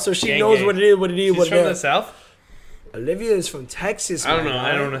South, so she knows what it is, what it is, She's what it is. from the South? Olivia is from Texas. I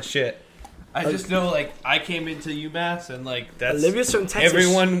don't know shit. I just know, like, I came into UMass, and, like, that's... Olivia's from Texas.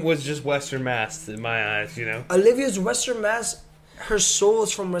 Everyone was just Western Mass in my eyes, you know? Olivia's Western Mass. Her soul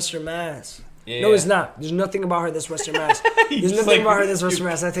is from Western Mass. Yeah. No, it's not. There's nothing about her that's Western Mass. There's nothing about her that's Western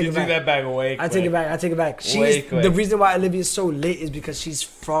Mass. I take it back. You take that back away. I take it back. The reason why Olivia is so lit is because she's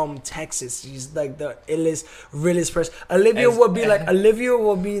from Texas. She's, like, the illest, realest person. Olivia will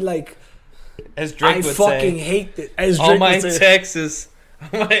be like... As Drake would say, I fucking hate it. As Drake all my exes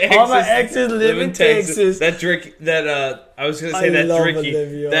live in Texas. That Drake, I was gonna say that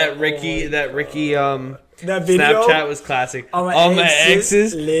Ricky, that Ricky, that video? Snapchat was classic. All my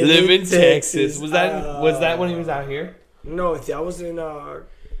exes live in Texas. Was that when he was out here? No, that was in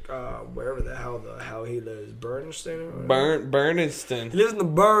wherever the hell he lives, Berniston. Berniston. He lives in the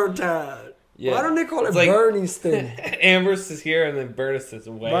Burn Town. Yeah. Why don't they call it like Berniston? Amherst is here, and then Berniston's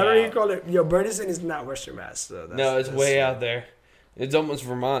way out. Why don't you call it... Berniston is not Western Mass. So no, it's way out there. It's almost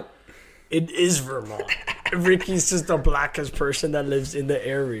Vermont. It is Vermont. Ricky's just the blackest person that lives in the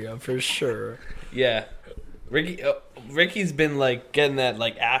area, for sure. Yeah. Ricky's been, like, getting that,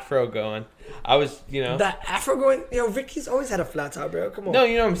 like, afro going. I was, you know... That afro going... Ricky's always had a flat top, bro. Come on. No,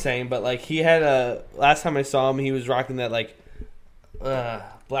 you know what I'm saying, but, like, he had a... Last time I saw him, he was rocking that, like...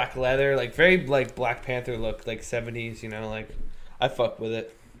 black leather, like, very, like, Black Panther look, like, 70s, you know, like, I fuck with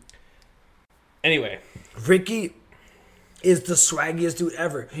it. Anyway. Ricky is the swaggiest dude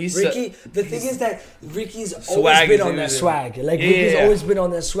ever. The thing is that Ricky's always been on that swag. Like, Ricky's always been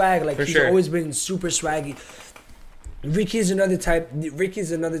on that swag. Like, he's always been super swaggy. Ricky's another type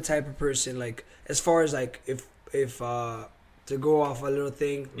of person, like, as far as, like, if to go off a little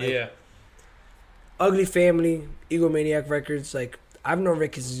thing, like, Ugly Family, Egomaniac Records, like, I've known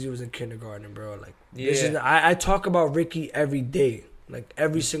Ricky since he was in kindergarten, bro. Like, I talk about Ricky every day, like,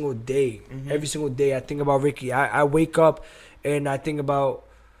 every single day. Mm-hmm. Every single day I think about Ricky. I wake up and I think about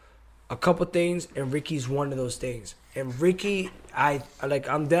a couple things, and Ricky's one of those things. And Ricky, I'm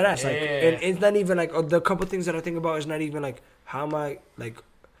dead ass. Like, and it's not even, like, the couple things that I think about is not even, like, how am I, like,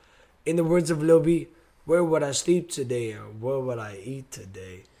 in the words of Lil B, where would I sleep today, or what would I eat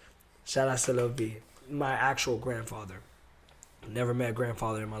today? Shout out to Lil B, my actual grandfather. Never met a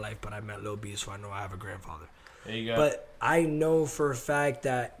grandfather in my life, but I met Lil B, so I know I have a grandfather. There you go. But I know for a fact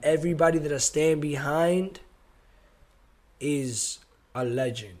that everybody that I stand behind is a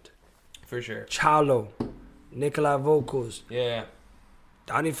legend. For sure. Chalo, Nikolai Vocals. Yeah.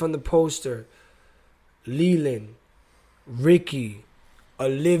 Donnie from the Poster. Leland. Ricky.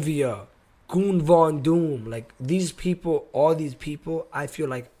 Olivia. Goon Von Doom. Like, these people, all these people, I feel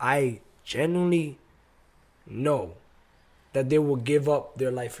like I genuinely know that they will give up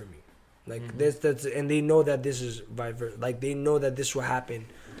their life for me. Like that's and they know that this is vice versa. Like they know that this will happen.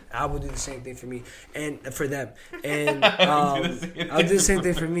 I will do the same thing for me and for them, and I'll do the same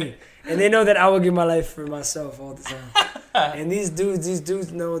thing for me. And they know that I will give my life for myself all the time. And these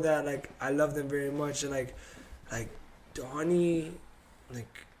dudes know that like I love them very much. And like Donnie, like,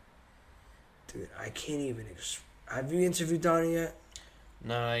 dude, I can't even. Have you interviewed Donnie yet?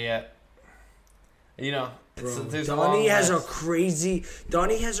 No, not yet. You know, Donnie has a crazy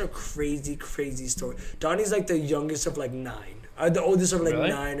story. Donnie's like the youngest of like 9. The oldest of like really?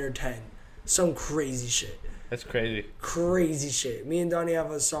 9 or 10. Some crazy shit. That's crazy. Crazy shit. Me and Donnie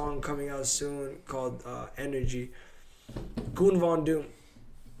have a song coming out soon called Energy. Goon Von Doom.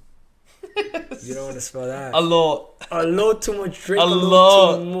 You don't want to spell that. A lot Too much drink. A a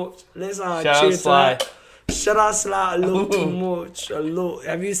lot too much. Listen, Shout out Sly. Shout out Sly. A lot too much. A lot.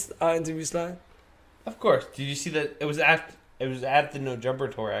 Have you interviewed Sly? Of course. Did you see that? It was at the No Jumper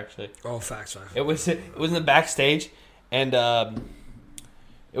tour actually. Oh, facts. It was in the backstage, and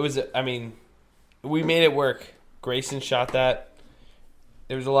it was. I mean, we made it work. Grayson shot that.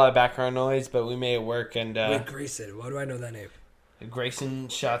 There was a lot of background noise, but we made it work. And wait, Grayson. Why do I know that name? Grayson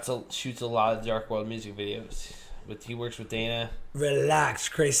shoots a lot of Dark World music videos. He works with Dana. Relax,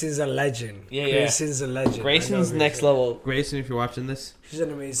 Grayson's a legend. Yeah, Grayson's a legend. Grayson's next level. Grayson, if you're watching this, he's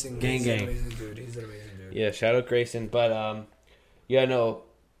an amazing dude. He's an amazing dude. Yeah, shout out Grayson. But yeah, no,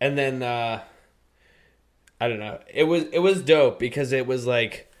 and then I don't know. It was dope because it was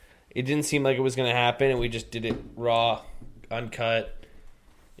like it didn't seem like it was gonna happen, and we just did it raw, uncut.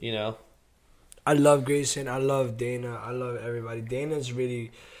 You know. I love Grayson. I love Dana. I love everybody. Dana's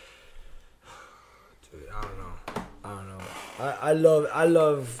really. Dude, I don't know. I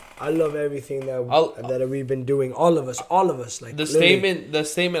love everything that we've been doing. All of us. Like the statement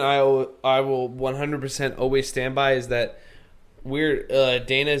I will 100% always stand by is that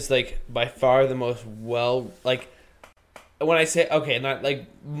Dana's like by far the most when I say not like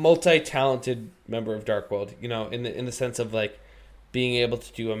multi-talented member of Dark World, you know, in the sense of like being able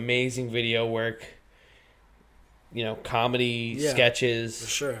to do amazing video work, you know, comedy sketches, for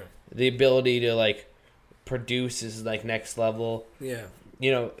sure. The ability to like produce is like next level. Yeah.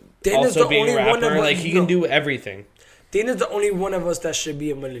 You know, Dana's also being a rapper, like he can do everything. Dana's the only one of us that should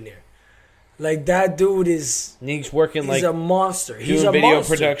be a millionaire. Like that dude is. He's working he's a monster. He's a video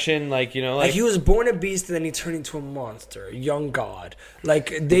monster. production, like you know, like he was born a beast and then he turned into a monster, a young god.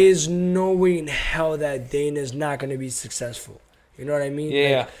 Like there's no way in hell that Dana's not gonna be successful. You know what I mean?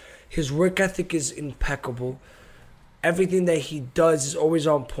 Yeah. Like, his work ethic is impeccable. Everything that he does is always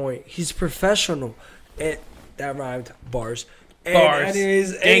on point. He's professional. And that rhymed. Bars. And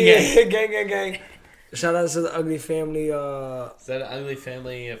anyways, gang. Shout out to the Ugly Family. Is that an Ugly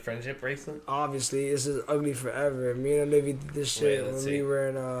Family friendship bracelet? Obviously, this is Ugly Forever. Me and Olivia did this shit when we were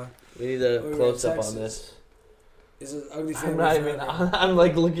in. We need a close up on this. This is Ugly Family. I'm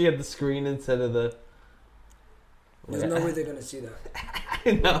like looking at the screen instead of the. There's no way they're gonna see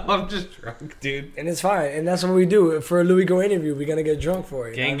that. No, I'm just drunk, dude. And it's fine. And that's what we do. For a Louis Go interview, we're gonna get drunk for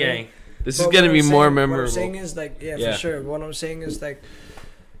it. Gang. This is gonna be more memorable. What I'm saying is like, for sure. What I'm saying is like,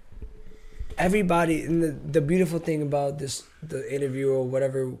 everybody. And the beautiful thing about the interview or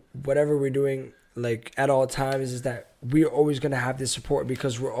whatever we're doing, like at all times, is that we're always gonna have this support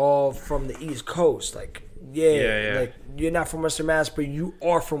because we're all from the East Coast. Like, like you're not from Western Mass, but you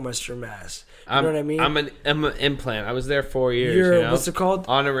are from Western Mass. You know what I mean? I'm an implant. I was there 4 years. You're what's it called?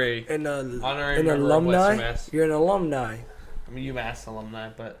 Honorary. An alumni. You're an alumni. I'm a UMass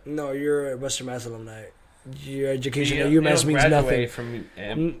alumni, but no, you're a Western Mass alumni. Your education at UMass means nothing.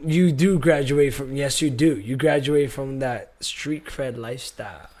 You do graduate from. Yes, you do. You graduate from that street cred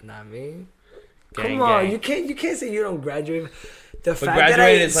lifestyle. You know what I mean? Come on, you can't say you don't graduate. The fact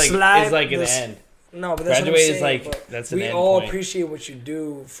graduate that is like an end. No, but that's graduate what I'm saying. is like that's an we end all point. appreciate what you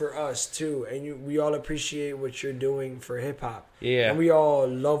do for us too, and we all appreciate what you're doing for hip hop. Yeah, and we all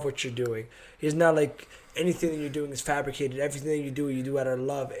love what you're doing. It's not like anything that you're doing is fabricated. Everything that you do out of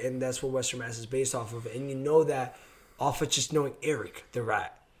love, and that's what Western Mass is based off of. And you know that off of just knowing Eric the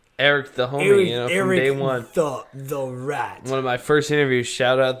Rat. Eric the homie, from Eric day one. The Rat. One of my first interviews.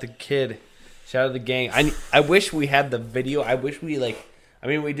 Shout out the kid. Shout out the gang. I wish we had the video. I wish we we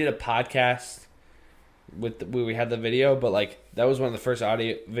did a podcast where we had the video, but like that was one of the first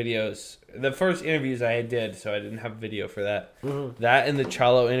audio videos, the first interviews I did, so I didn't have video for that. Mm-hmm. That and the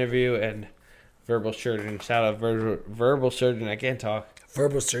Chalo interview and Verbal Surgeon. Shout out Verbal Surgeon. I can't talk.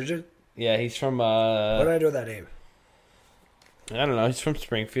 Verbal Surgeon? Yeah, he's from. What do I do with that name? I don't know. He's from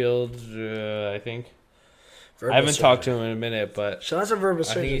Springfield, I think. Verbal I haven't Surgeon. talked to him in a minute, but shout out to Verbal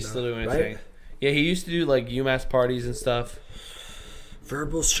Surgeon. I think he's still doing his right? thing. Yeah, he used to do like UMass parties and stuff.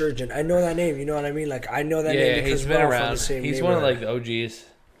 Verbal Surgeon. I know that name. You know what I mean? Like I know that name because he's been around. He's one of like the OGs.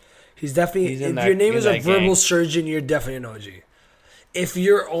 He's definitely. If your name is a Verbal Surgeon, you're definitely an OG. If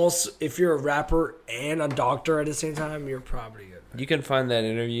you're a rapper and a doctor at the same time, you're probably good. You can find that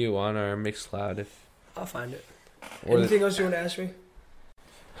interview on our Mixcloud. I'll find it. Anything else you want to ask me?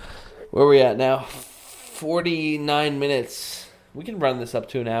 Where are we at now? 49 minutes. We can run this up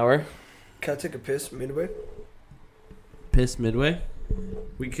to an hour. Can I take a piss midway? Piss midway?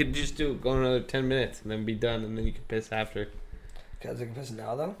 We could just go another 10 minutes and then be done, and then you can piss after. Can I take a piss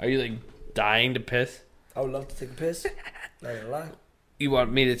now, though? Are you, like, dying to piss? I would love to take a piss. Not gonna lie. You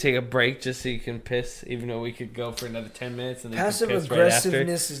want me to take a break just so you can piss, even though we could go for another 10 minutes and then passive you can piss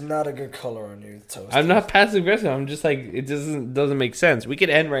aggressiveness right is not a good color on your toast. I'm not passive aggressive. I'm just like, it doesn't make sense. We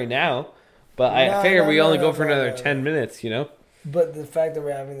could end right now, but I figure we only go for another 10 minutes, you know? But the fact that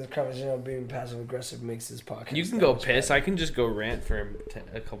we're having this conversation of being passive aggressive makes this podcast. You can go piss. Better. I can just go rant for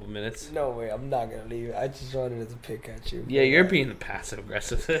a couple minutes. No way, I'm not gonna leave. I just wanted to pick at you. Yeah, you're being the passive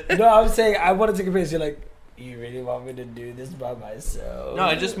aggressive. No, I'm saying I want to take a piss. You're like, you really want me to do this by myself? No,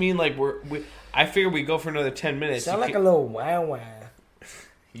 I just mean like I figure we go for another 10 minutes. Sound like a little wow.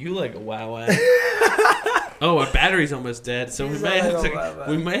 You like a wow. Oh, our battery's almost dead, so we might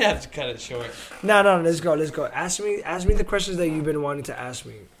have to cut it short. No, let's go. Ask me the questions that you've been wanting to ask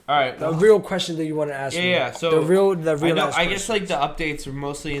me. All right, the real questions that you want to ask me. Yeah. So the real. I guess like the updates are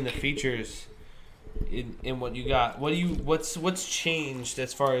mostly in the features, in what you got. What's changed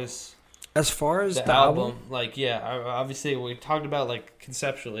as far as the album? Like, obviously we talked about like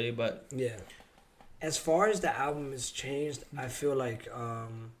conceptually, but yeah. As far as the album has changed, I feel like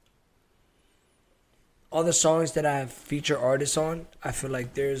all the songs that I have feature artists on, I feel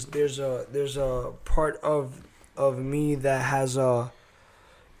like there's a part of me that has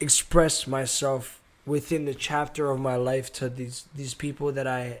expressed myself within the chapter of my life to these people that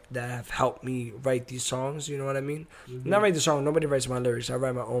have helped me write these songs. You know what I mean? Mm-hmm. Not write the song. Nobody writes my lyrics. I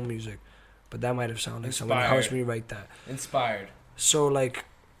write my own music, but that might have sounded like someone helps me write that. Inspired. So like.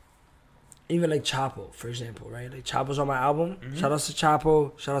 Even like Chapo, for example, right? Like Chapo's on my album. Mm-hmm. Shout outs to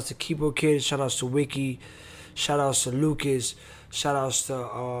Chapo. Shout outs to Keyboard Kid. Shout outs to Wiki. Shout outs to Lucas. Shout outs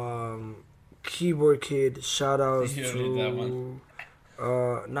to Keyboard Kid. Shout outs to that one.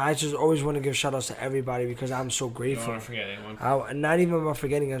 No, I just always want to give shout outs to everybody because I'm so grateful. I don't want to forget anyone. Not even about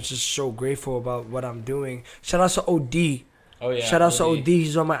forgetting. I'm just so grateful about what I'm doing. Shout outs to OD. Oh yeah. Shout outs to OD.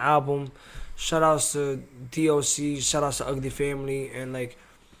 He's on my album. Shout outs to DOC. Shout outs to Ugly Family and like.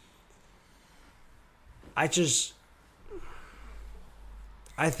 I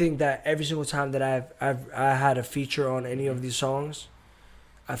think that every single time that I had a feature on any of these songs,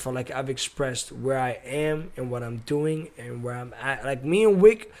 I felt like I've expressed where I am and what I'm doing and where I'm at. Like me and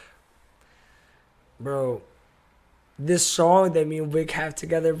Wick, bro, this song that me and Wick have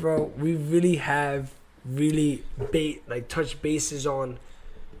together, bro, we really have touched bases on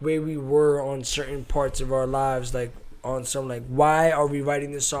where we were on certain parts of our lives, like on some like why are we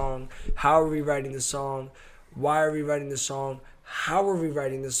writing this song? How are we writing the song? Why are we writing the song? How are we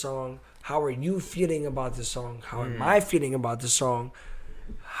writing the song? How are you feeling about the song? How am I feeling about the song?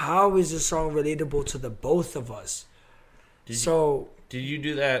 How is the song relatable to the both of us? Did you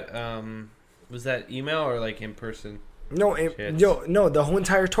do that? Was that email or like in person? No, the whole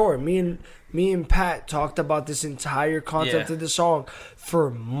entire tour. Me and Pat talked about this entire concept of the song for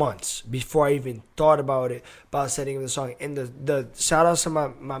months before I even thought about setting the song. And the shout outs to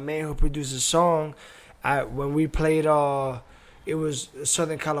my man who produced the song. When we played, it was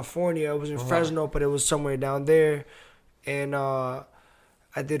Southern California. It was in Fresno, but it was somewhere down there. And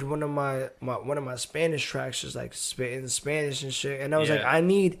I did one of my Spanish tracks, just like spitting Spanish and shit. And I was like, I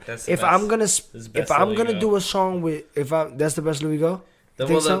need I'm gonna do a song that's the best Louis Go.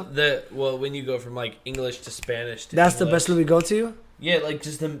 When you go from like English to Spanish to that's English. The best Louis Go to you. Yeah, like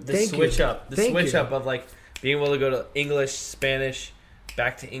just the switch up, up of like being able to go to English, Spanish,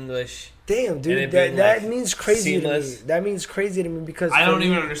 back to English. Damn, dude, that means crazy seamless. To me. That means crazy to me because I don't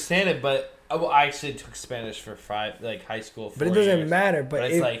even understand it, but. I actually took Spanish for high school. But it doesn't matter.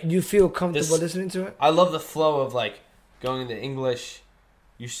 But if like, you feel comfortable listening to it, I love the flow of like going into English.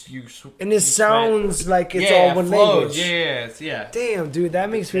 And it sounds like it's all one language. Yeah. Damn, dude, that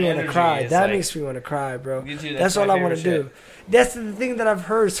makes me want to cry. That makes me want to cry, bro. That's all I want to do. That's the thing that I've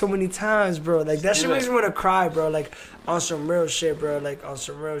heard so many times, bro. Like that shit makes me want to cry, bro. Like on some real shit, bro. Like on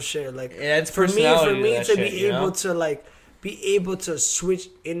some real shit. Like it's for me to be able to like. Be able to switch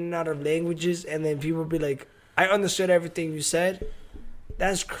in and out of languages and then people be like, I understood everything you said.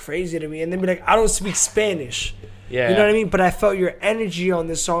 That's crazy to me. And then be like, I don't speak Spanish. Yeah. You know what I mean? But I felt your energy on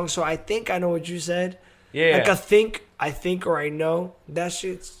this song, so I think I know what you said. Yeah. Like I think I think or I know, that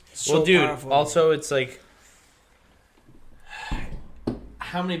shit's so well, dude, powerful. also it's like,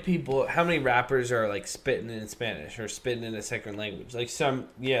 how many rappers are like spitting in Spanish or spitting in a second language? Like some,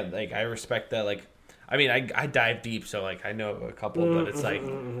 yeah, like I respect that. Like, I mean, I dive deep, so like I know a couple, but it's like,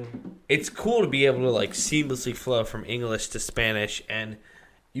 it's cool to be able to like seamlessly flow from English to Spanish, and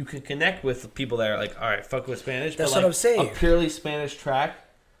you can connect with people that are like, all right, fuck with Spanish. That's but, what like, I'm saying. A purely Spanish track,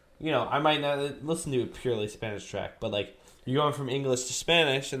 you know, I might not listen to a purely Spanish track, but like you're going from English to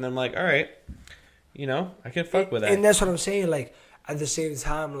Spanish, and I'm like, all right, you know, I can fuck with that. And that's what I'm saying. Like at the same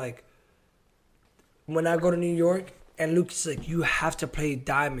time, like when I go to New York, and Luke's like, you have to play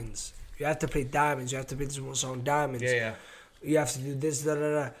Diamonds. You have to play Diamonds. You have to play this one song, Diamonds. Yeah. You have to do this,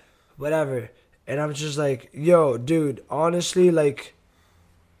 whatever. And I'm just like, yo, dude, honestly, like,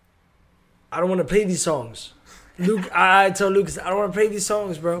 I don't want to play these songs. Luke, I tell Lucas, I don't want to play these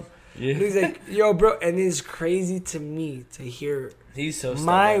songs, bro. Yeah. Luke's like, yo, bro. And it's crazy to me to hear He's so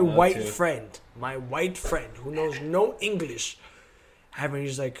my stubborn, white too. friend who knows no English, having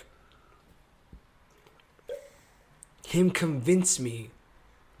just like, him convince me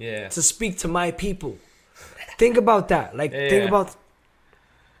Yeah. to speak to my people. Think about that. Like, Yeah. think about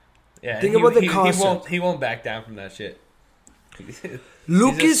Yeah. about the concept. He won't back down from that shit.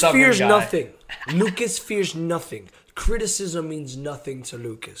 Lucas stubborn fears guy. nothing. Lucas fears nothing. Criticism means nothing to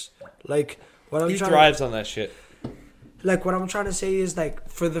Lucas. Like what I'm He trying thrives on that shit. like what I'm trying to say is like,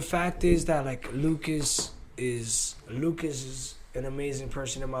 for the fact is that like Lucas is an amazing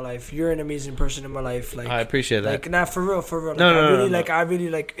person in my life. You're an amazing person in my life. Like I appreciate that. Like, nah, for real. Like, No, I no. really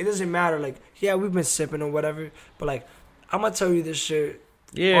like. It doesn't matter. Like, yeah, we've been sipping or whatever, but like, I'm gonna tell you this shit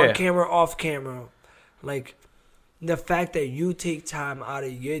Yeah. on camera, off camera. Like, the fact that you take time out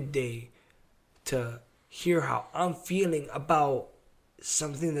of your day to hear how I'm feeling about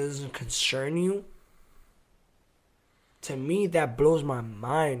something that doesn't concern you. To me, that blows my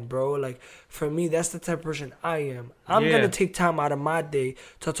mind, bro. Like, for me, that's the type of person I am. I'm Yeah. going to take time out of my day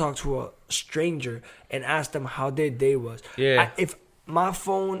to talk to a stranger and ask them how their day was. Yeah. If my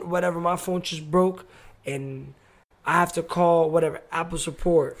phone just broke and I have to call Apple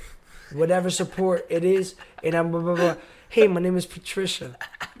support, whatever support it is, and I'm blah, blah, blah. Hey, my name is Patricia.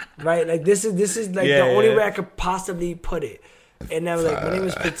 Right? Like, this is like Yeah, the only yeah. way I could possibly put it. And I'm like, my name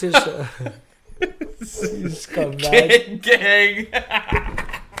is Patricia. You scumbag. Gang.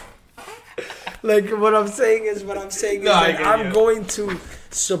 Like, what I'm saying is No, that I get I'm you. going to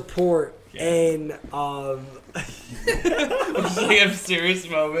support and It's like a serious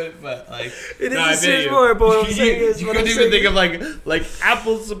moment, but like it is I a feel serious you. moment, but what I'm saying is you what I'm couldn't saying even think of like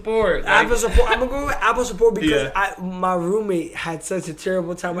Apple support. Like, Apple support. I'm gonna go with Apple support because Yeah. my roommate had such a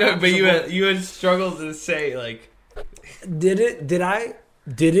terrible time with no, Apple but support. you had struggled to say like Did I?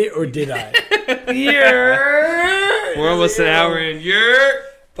 Did it or did I? Yeah. we're almost an hour in. You're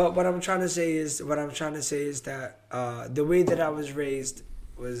But what I'm trying to say is that the way that I was raised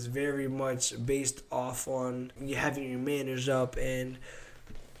was very much based off on you having your manners up. And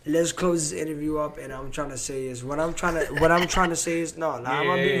let's close this interview up. And I'm trying to say is I'm gonna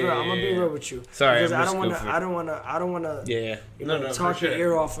be real with you. Sorry, because I'm I just don't wanna yeah. talk for your sure.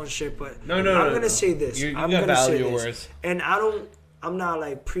 ear off on shit. But No, I'm gonna say this. You I'm gotta gonna say value your this. words. And I'm not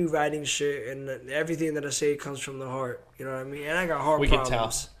like pre-writing shit, and everything that I say comes from the heart. You know what I mean? And I got heart We can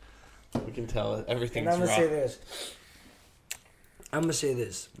problems. tell. We can tell everything's And I'm raw. gonna say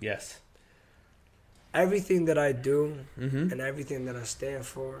this. Yes. Everything that I do Mm-hmm. and everything that I stand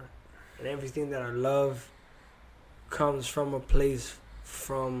for and everything that I love comes from a place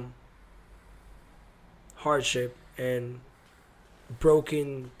from hardship and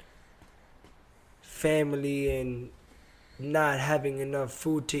broken family and not having enough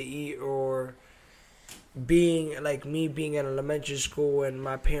food to eat, or being like me being in elementary school and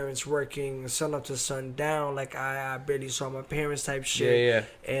my parents working sun up to sun down, like I barely saw my parents type shit. Yeah.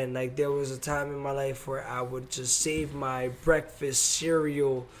 And like there was a time in my life where I would just save my breakfast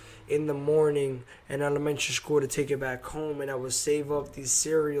cereal in the morning in elementary school to take it back home, and I would save up these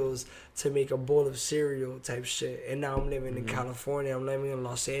cereals to make a bowl of cereal type shit. And now I'm living in California, I'm living in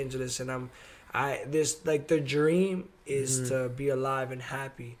Los Angeles, and this like the dream is to be alive and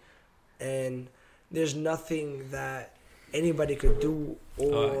happy, and there's nothing that anybody could do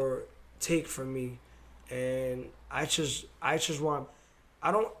or take from me. And I just want,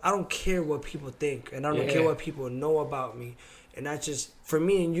 I don't care what people think, and I don't care what people know about me. And I just, for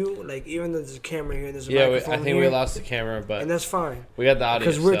me and you, like, even though there's a camera here, there's a microphone I think here, we lost the camera, but and that's fine we got the audio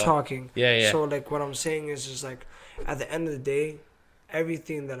because we're so. talking. Yeah. So like what I'm saying is just like, at the end of the day,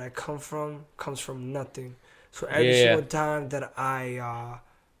 everything that I come from comes from nothing. So every single time that I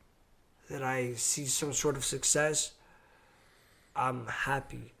see some sort of success, I'm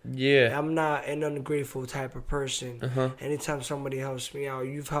happy. Yeah. I'm not an ungrateful type of person. Uh-huh. Anytime somebody helps me out,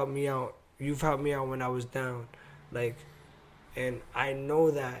 you've helped me out. You've helped me out when I was down. Like, and I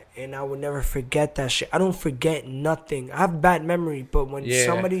know that, and I will never forget that shit. I don't forget nothing. I have bad memory, but when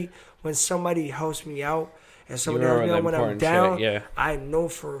somebody helps me out and somebody helps me out when I'm down, I know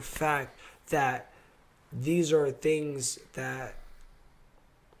for a fact that these are things that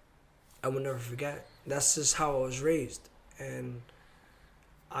I will never forget. That's just how I was raised, and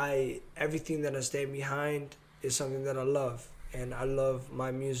everything that I stay behind is something that I love. And I love my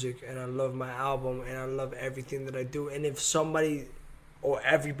music, and I love my album, and I love everything that I do. And if somebody or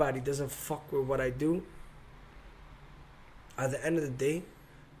everybody doesn't fuck with what I do, at the end of the day,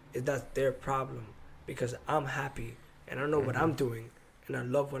 that's their problem. Because I'm happy, and I know what I'm doing, and I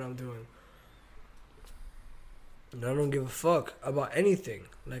love what I'm doing. And I don't give a fuck about anything.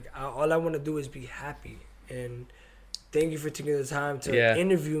 Like, all I want to do is be happy. And thank you for taking the time to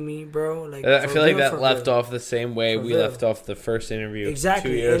interview me, bro. Like, I feel like that left off the same way we left off the first interview.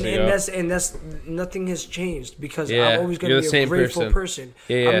 Exactly. 2 years ago. And that's nothing has changed, because I'm always gonna be a grateful person.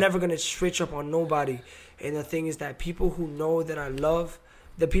 I'm never gonna switch up on nobody. And the thing is that people who know that I love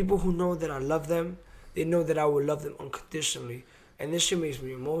them, they know that I will love them unconditionally. And this shit makes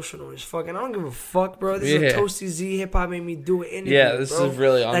me emotional as fuck. And I don't give a fuck, bro. This is a Toasty Z hip hop made me do it interview. Yeah, this is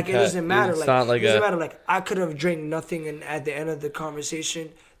really uncut. Like, it doesn't matter. It's not like it doesn't matter. Like, I could have drank nothing, and at the end of the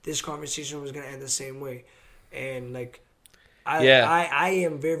conversation, this conversation was gonna end the same way. And like, I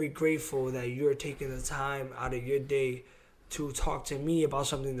am very grateful that you're taking the time out of your day to talk to me about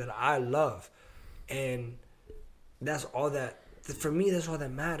something that I love. And that's all that, for me, that's all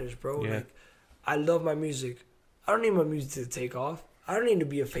that matters, bro. Yeah. Like, I love my music. I don't need my music to take off. I don't need to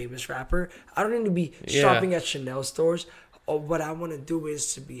be a famous rapper. I don't need to be shopping at Chanel stores. What I want to do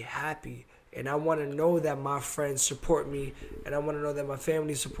is to be happy. And I want to know that my friends support me. And I want to know that my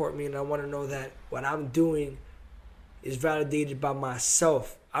family support me. And I want to know that what I'm doing is validated by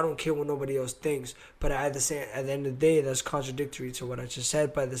myself. I don't care what nobody else thinks. But at the end of the day, that's contradictory to what I just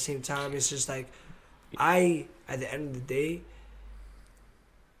said. But at the same time, it's just like, at the end of the day,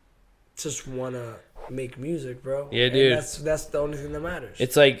 just want to make music, bro. Yeah, dude. And that's the only thing that matters.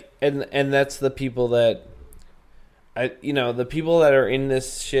 It's like, and that's the people that, the people that are in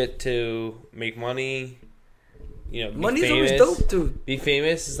this shit to make money, be money's famous, always dope, dude. Be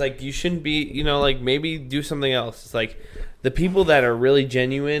famous is like, you shouldn't be, like, maybe do something else. It's like the people that are really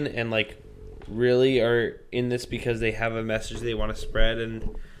genuine and like really are in this because they have a message they want to spread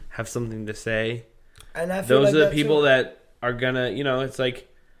and have something to say. And I feel those are the people that are gonna, it's like,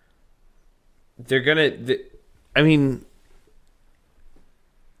 they're gonna,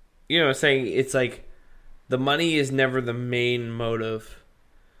 saying it's like the money is never the main motive,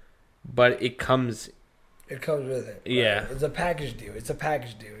 but it comes with it. Right? Yeah. It's a package deal.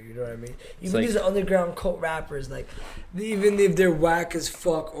 You know what I mean? Even these underground cult rappers, like, even if they're whack as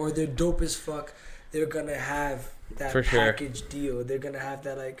fuck or they're dope as fuck, they're gonna have that package deal. They're gonna have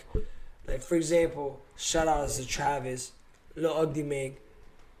that, like, for example, shout out to Travis, Lil Ugly Meg.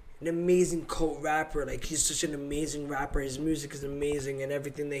 An amazing cult rapper. Like, he's such an amazing rapper. His music is amazing, and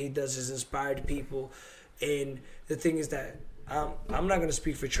everything that he does has inspired people. And the thing is that I'm not gonna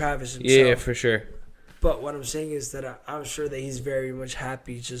speak for Travis himself. Yeah, for sure. But what I'm saying is that I'm sure that he's very much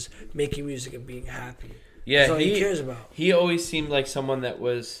happy just making music and being happy. Yeah, that's all he cares about. He always seemed like someone that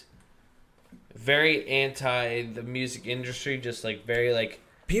was very anti the music industry, just like very like.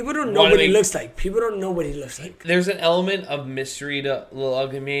 People don't know what he looks like. There's an element of mystery to Lil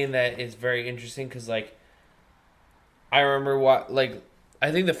Ugly Mane that is very interesting because, like, I remember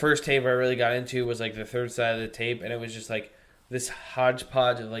I think the first tape I really got into was like the third side of the tape, and it was just like this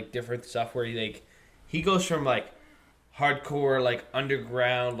hodgepodge of like different stuff where he goes from like hardcore, like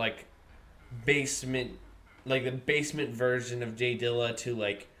underground, like basement, like the basement version of Jay Dilla to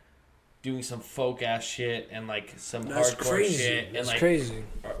like doing some folk ass shit and like some hardcore shit. That's like crazy.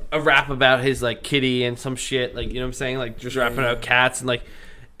 A rap about his like kitty and some shit, like, you know what I'm saying? Like just rapping about cats, and like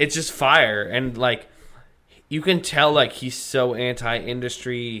it's just fire. And like you can tell like he's so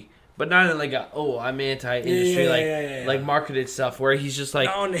anti-industry, but not in like I'm anti-industry like marketed stuff, where he's just like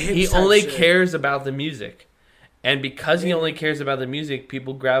he only cares about the music. And because he only cares about the music,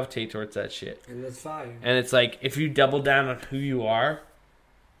 people gravitate towards that shit. And that's fire. And it's like, if you double down on who you are,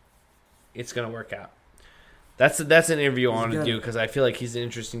 it's gonna work out. That's an interview I want to do because I feel like he's an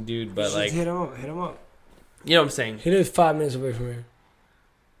interesting dude. But like, hit him up. You know what I'm saying? He lives 5 minutes away from here.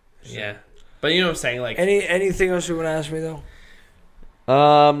 So. Yeah, but you know what I'm saying? Like, anything else you want to ask me though?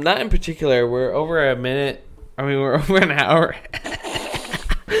 Not in particular. We're over a minute. I mean, we're over an hour.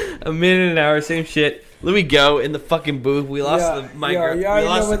 A minute, an hour, same shit. Louis Go in the fucking booth. We lost Yeah, the microphone. you already We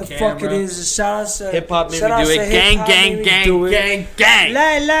lost know where the the camera. fuck it is. Shout out to Hip hop made shout me out do to it. Gang, hip-hop made gang, me gang, do it. gang, gang.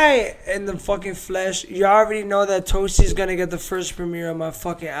 Lie in the fucking flesh. You already know that Toasty's gonna get the first premiere of my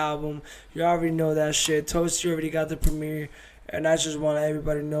fucking album. You already know that shit. Toasty already got the premiere. And I just want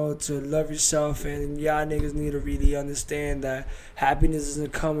everybody to know to love yourself, and y'all niggas need to really understand that happiness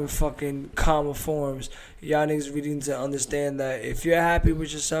doesn't come in fucking comma forms. Y'all niggas really need to understand that if you're happy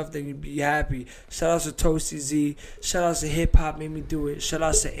with yourself, then you be happy. Shout out to Toasty Z. Shout out to Hip Hop Made Me Do It. Shout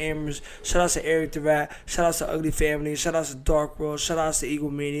out to Amers. Shout out to Eric the Rat. Shout out to Ugly Family. Shout out to Dark World. Shout out to Eagle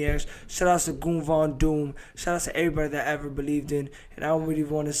Maniacs. Shout out to Goon Von Doom. Shout out to everybody that ever believed in. And I don't really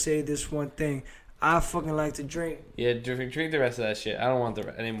want to say this one thing. I fucking like to drink. Yeah, drink the rest of that shit. I don't want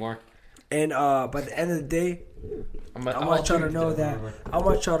the anymore. And by the end of the day, I want y'all to know that. I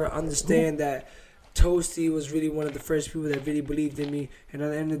want y'all to understand that Toasty was really one of the first people that really believed in me. And at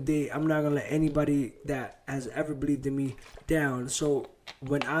the end of the day, I'm not going to let anybody that has ever believed in me down. So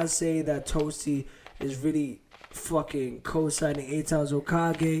when I say that Toasty is really fucking co-signing 8 times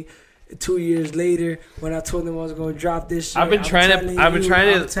Okage, 2 years later, when I told them I was gonna drop this shit, I was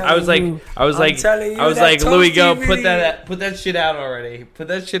like, Louis, go put that shit out already. Put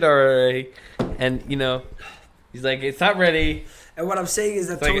that shit already. And he's like, it's not ready. And what I'm saying is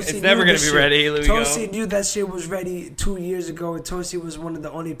that it's never gonna be ready. Louis Toasty knew that shit was ready 2 years ago, and Toasty was one of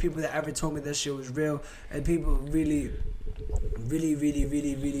the only people that ever told me that shit was real. And people really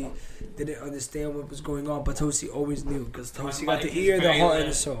didn't understand what was going on, but Toasty always knew, because Toasty got the ear, the heart, and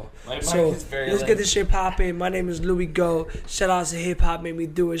the soul. So let's get this shit popping. My name is Louis Go. Shout out to Hip Hop Made Me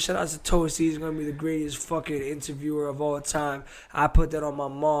Do It. Shout out to Toasty. He's gonna be the greatest fucking interviewer of all time. I put that on my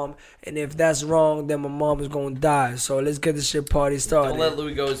mom, and if that's wrong, then my mom is gonna die. So let's get this shit party started. Don't let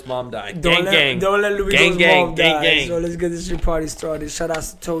Louis Go's mom die. Don't let Louis Go's mom die. Gang. So let's get this shit party started. Shout out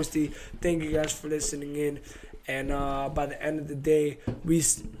to Toasty. Thank you guys for listening in. And by the end of the day, we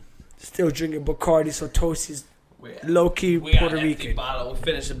still drinking Bacardi, so Toasty's low-key Puerto Rican. We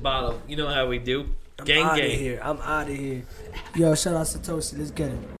finished the bottle. You know how we do. I'm out of here. Yo, shout out to Toasty. Let's get it.